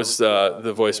 Brian? That was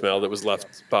the voicemail that was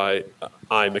left by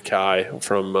I. Mackay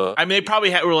from. I mean, they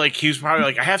probably were like, he was probably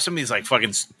like, I have some of these like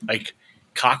fucking like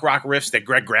cock rock riffs that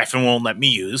Greg Graffin won't let me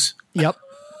use. Yep.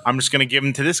 I'm just gonna give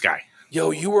them to this guy. Yo,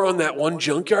 you were on that one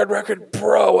Junkyard record,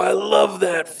 bro. I love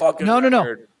that fucking.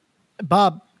 No,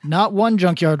 Bob. Not one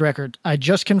Junkyard record. I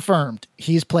just confirmed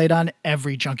he's played on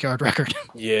every Junkyard record.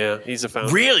 Yeah, he's a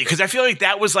founder. Really? Because I feel like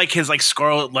that was like his like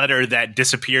scarlet letter that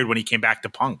disappeared when he came back to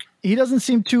punk. He doesn't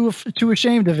seem too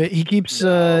ashamed of it. He keeps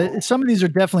some of these are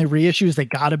definitely reissues. They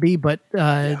gotta be, but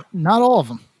not all of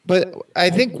them. But I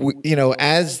think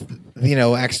as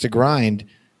Axe to Grind,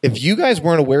 if you guys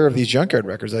weren't aware of these Junkyard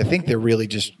records, I think they're really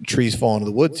just trees falling to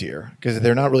the woods here because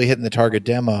they're not really hitting the target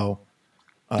demo.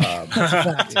 That's a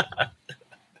fact.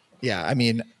 Yeah, I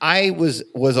mean, I was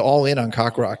all in on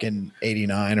cock rock in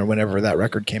 '89 or whenever that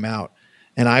record came out,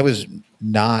 and I was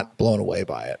not blown away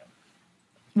by it.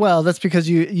 Well, that's because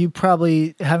you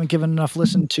probably haven't given enough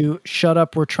listen to "Shut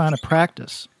Up, We're Trying to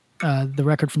Practice," the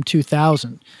record from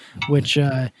 2000, which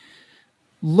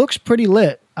looks pretty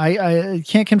lit. I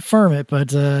can't confirm it,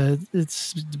 but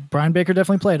it's Brian Baker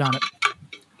definitely played on it.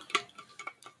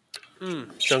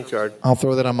 Junkyard. I'll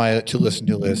throw that on my to listen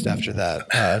to list after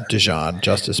that. Dijon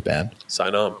Justice Band.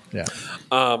 Sign on. Yeah.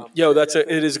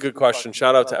 It is a good question.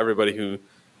 Shout out to everybody who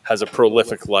has a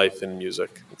prolific life in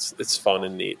music. It's fun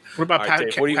and neat. What about All Pat,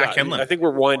 Dave, what do you Pat got? Kinlan? I think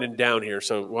we're winding down here,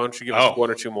 so why don't you give us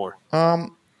one or two more?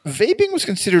 Vaping was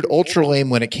considered ultra lame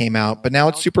when it came out, but now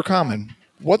it's super common.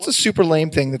 What's a super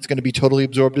lame thing that's going to be totally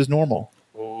absorbed as normal?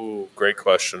 Oh, great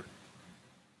question.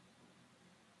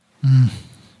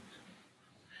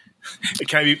 Can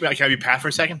I be Pat for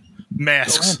a second?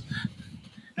 Masks.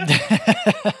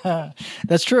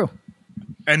 That's true.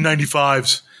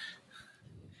 N95s.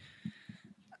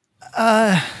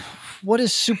 What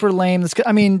is super lame?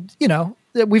 I mean,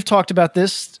 we've talked about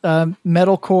this.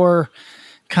 Metalcore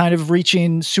kind of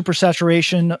reaching super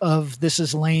saturation of this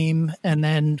is lame and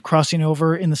then crossing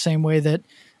over in the same way that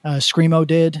Screamo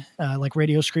did. Like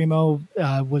Radio Screamo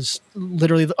was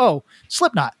literally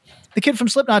Slipknot. The kid from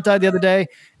Slipknot died the other day,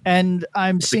 and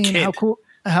I'm seeing how cool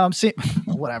I'm seeing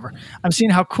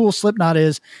how cool Slipknot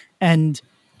is, and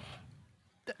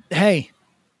hey,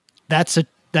 that's a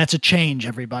change,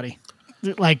 everybody.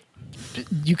 Like,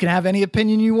 you can have any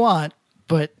opinion you want,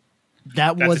 but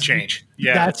that's a change.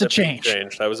 Yeah, that's a change.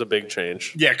 That was a big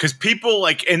change. Yeah, because people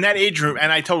like in that age group,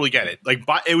 and I totally get it. Like,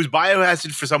 it was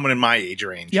Biohazard for someone in my age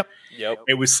range. Yep.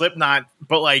 It was Slipknot,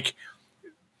 but like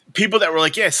people that were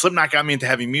like, yeah, Slipknot got me into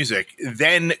heavy music,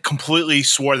 then completely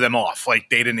swore them off, like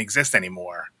they didn't exist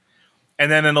anymore. And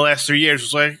then in the last 3 years, it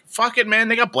was like, fuck it, man,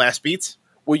 they got blast beats.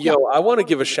 Well, I want to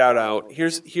give a shout out.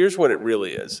 Here's what it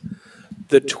really is.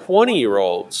 The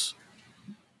 20-year-olds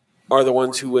are the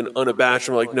ones who went unabashed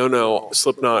and were like, no,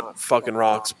 Slipknot fucking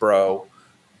rocks, bro.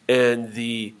 And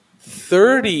the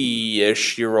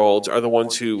 30-ish-year-olds are the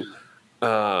ones who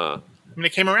they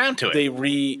came around to it.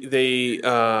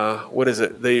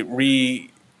 They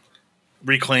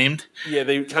reclaimed. Yeah,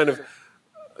 they kind of.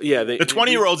 Yeah, the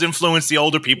 20-year-olds influenced the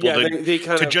older people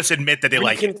to just admit that they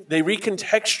like it. They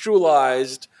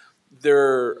recontextualized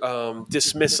their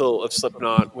dismissal of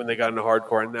Slipknot when they got into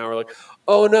hardcore, and now we're like,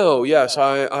 oh no, yes,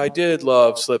 I did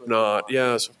love Slipknot.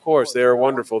 Yes, of course, they are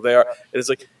wonderful. They are, and it's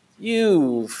like,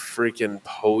 you freaking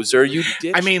poser, you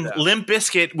did. I mean, Limp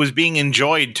Bizkit was being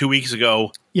enjoyed 2 weeks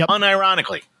ago,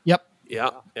 unironically. Yep.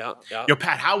 Yeah. Yo,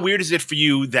 Pat, how weird is it for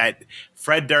you that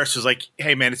Fred Durst was like,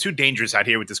 hey, man, it's too dangerous out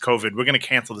here with this COVID. We're going to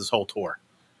cancel this whole tour.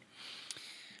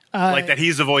 Like that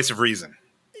he's the voice of reason.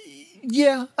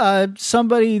 Yeah.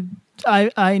 Somebody,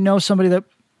 I know somebody that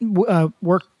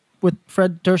worked with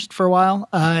Fred Durst for a while.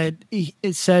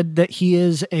 It said that he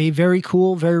is a very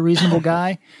cool, very reasonable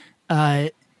guy.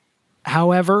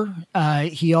 However,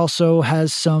 he also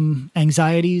has some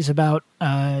anxieties about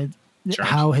how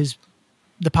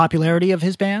the popularity of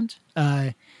his band.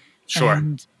 Sure.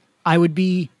 And I would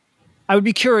be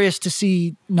curious to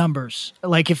see numbers.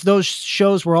 Like if those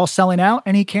shows were all selling out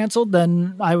and he canceled,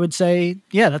 then I would say,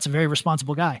 yeah, that's a very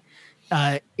responsible guy.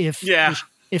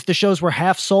 If the shows were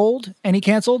half sold and he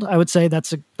canceled, I would say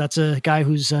that's a guy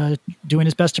who's doing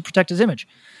his best to protect his image.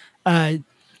 I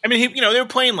mean, they were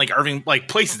playing like Irving, like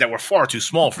places that were far too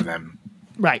small for them.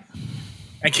 Right.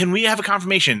 And can we have a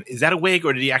confirmation? Is that a wig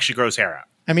or did he actually grow his hair out?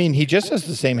 I mean, he just has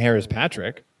the same hair as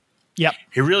Patrick. Yep.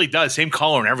 He really does. Same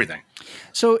color and everything.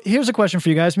 So here's a question for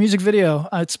you guys. Music video.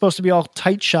 It's supposed to be all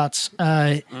tight shots.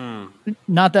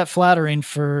 Not that flattering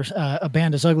for a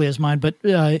band as ugly as mine, but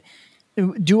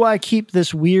do I keep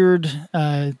this weird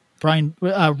Lyle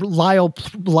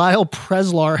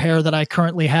Preslar hair that I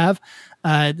currently have,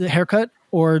 the haircut,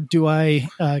 or do I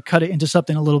cut it into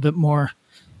something a little bit more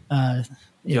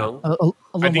young? I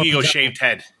think you go shaved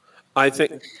head. I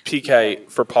think, PK,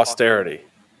 for posterity,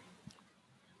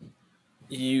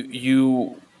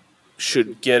 you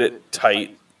should get it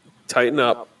tighten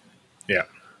up. Yeah.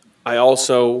 I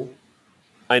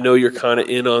know you're kind of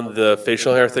in on the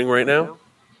facial hair thing right now.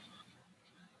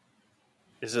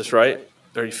 Is this right?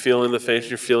 Are you feeling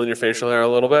you're feeling your facial hair a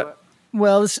little bit?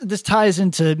 Well, this ties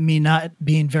into me not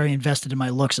being very invested in my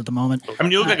looks at the moment. I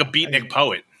mean, you look like a beatnik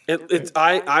poet.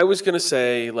 I was going to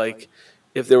say, like,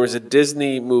 if there was a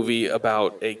Disney movie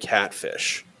about a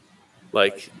catfish,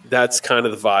 like that's kind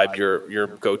of the vibe your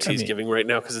goatee's giving right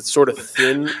now, because it's sort of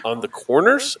thin on the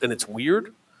corners and it's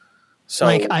weird. So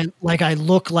I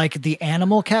look like the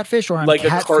animal catfish, or I'm like a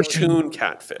cartoon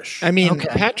catfish. I mean,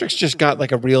 Patrick's just got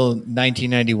like a real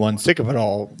 1991 Sick of It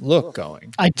All look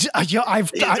going.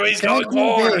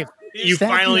 You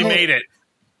finally made it.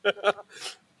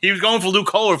 He was going for Luke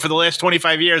Kohler for the last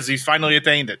 25 years. He's finally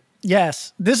attained it.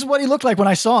 Yes. This is what he looked like when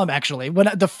I saw him, actually.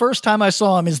 The first time I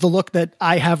saw him is the look that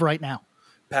I have right now.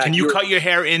 Pat, Can you cut your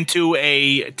hair into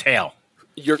a tail?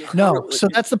 No. So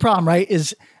that's the problem, right?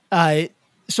 Is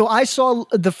so I saw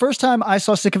the first time I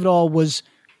saw Sick of It All was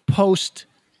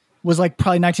like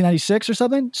probably 1996 or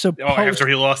something. So after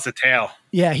he lost the tail.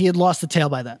 Yeah, he had lost the tail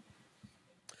by then.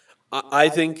 I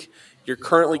think you're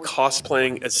currently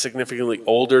cosplaying as significantly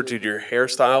older due to your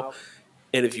hairstyle,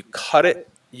 and if you cut it,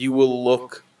 you will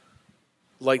look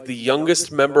like the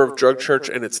youngest member of Drug Church,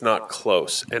 and it's not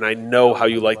close. And I know how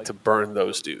you like to burn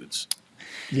those dudes.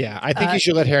 Yeah, I think you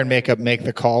should let hair and makeup make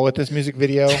the call with this music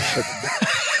video.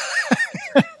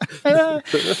 I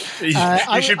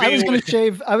was going to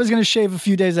shave. I was going to shave a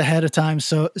few days ahead of time,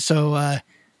 so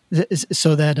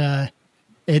that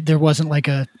there wasn't like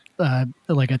a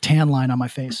tan line on my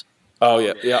face. Oh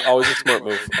yeah. Always a smart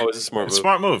move.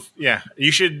 Smart move. Yeah,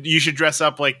 you should dress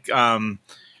up like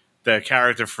the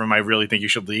character from I Really Think You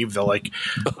Should Leave. They're like,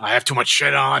 I have too much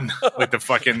shit on. Like the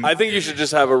fucking. I think you should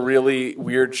just have a really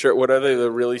weird shirt. What are they?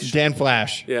 The really Dan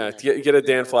Flash. Yeah, get a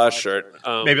Dan Flash shirt.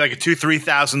 Maybe like a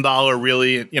 $2,000-$3,000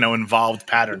 really involved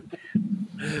pattern.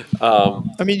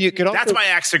 I mean, you could also. That's my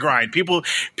axe to grind. People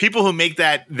who make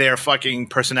that their fucking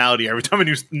personality every time a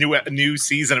new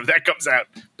season of that comes out.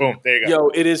 Boom, there you go.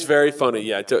 Yo, it is very funny.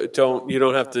 Yeah, you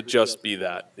don't have to just be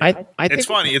that. I think it's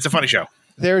funny. It's a funny show.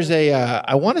 There's a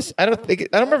I don't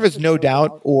remember if it's No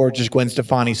Doubt or just Gwen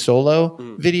Stefani solo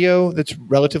video that's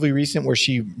relatively recent where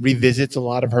she revisits a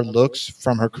lot of her looks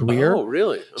from her career. Oh,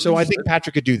 really? So I think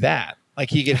Patrick could do that.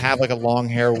 Like he could have like a long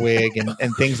hair wig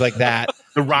and things like that.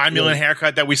 The Romulan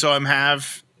haircut that we saw him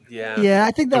have. Yeah.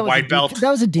 I think that the was white belt. That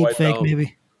was a deep White fake, belt.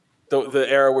 maybe. The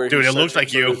era where dude, it looks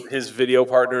like you. His video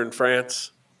partner in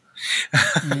France.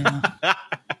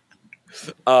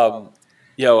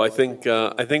 I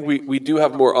think we do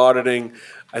have more auditing.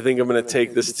 I think I'm going to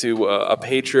take this to a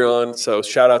Patreon. So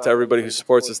shout out to everybody who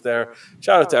supports us there.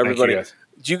 Shout out to everybody.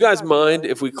 Do you guys mind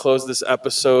if we close this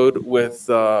episode with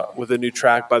a new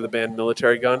track by the band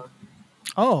Military Gun?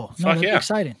 Oh, no, that's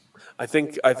exciting. I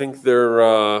think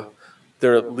their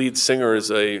lead singer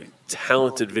is a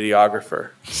talented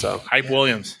videographer. So Hype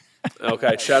Williams.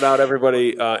 Okay, shout out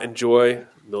everybody. Enjoy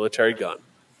Military Gun.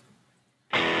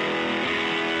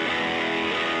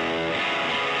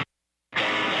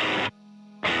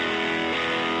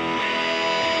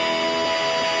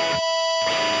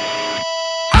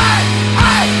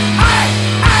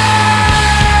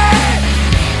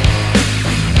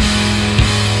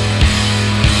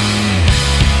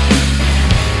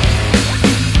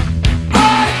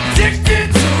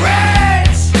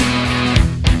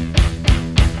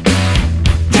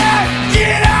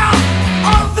 Get out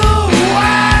of the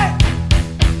way.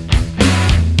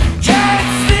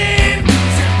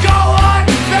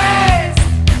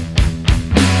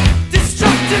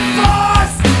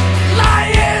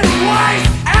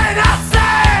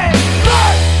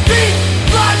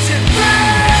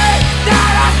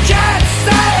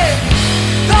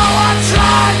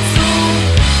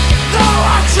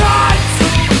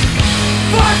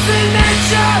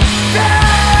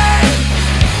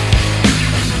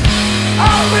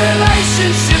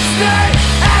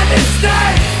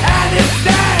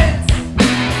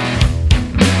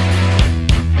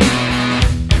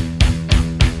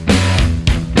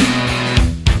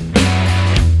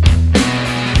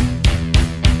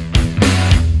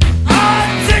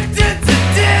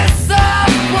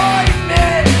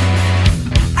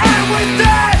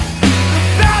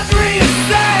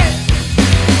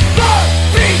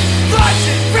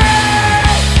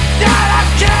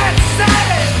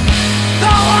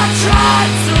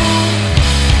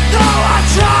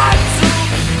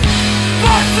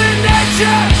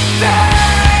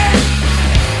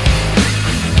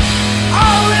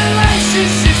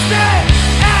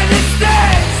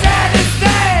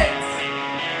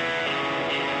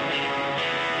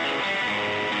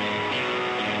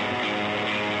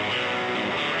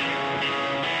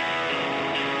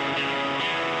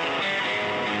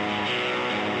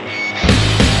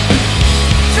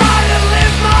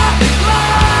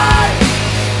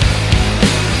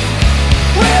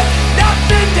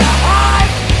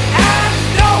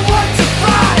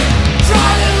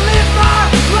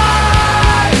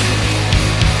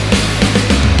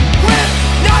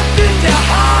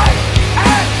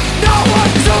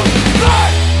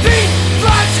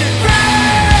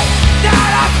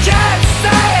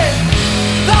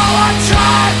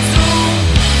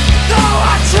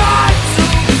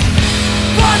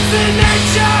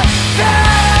 nature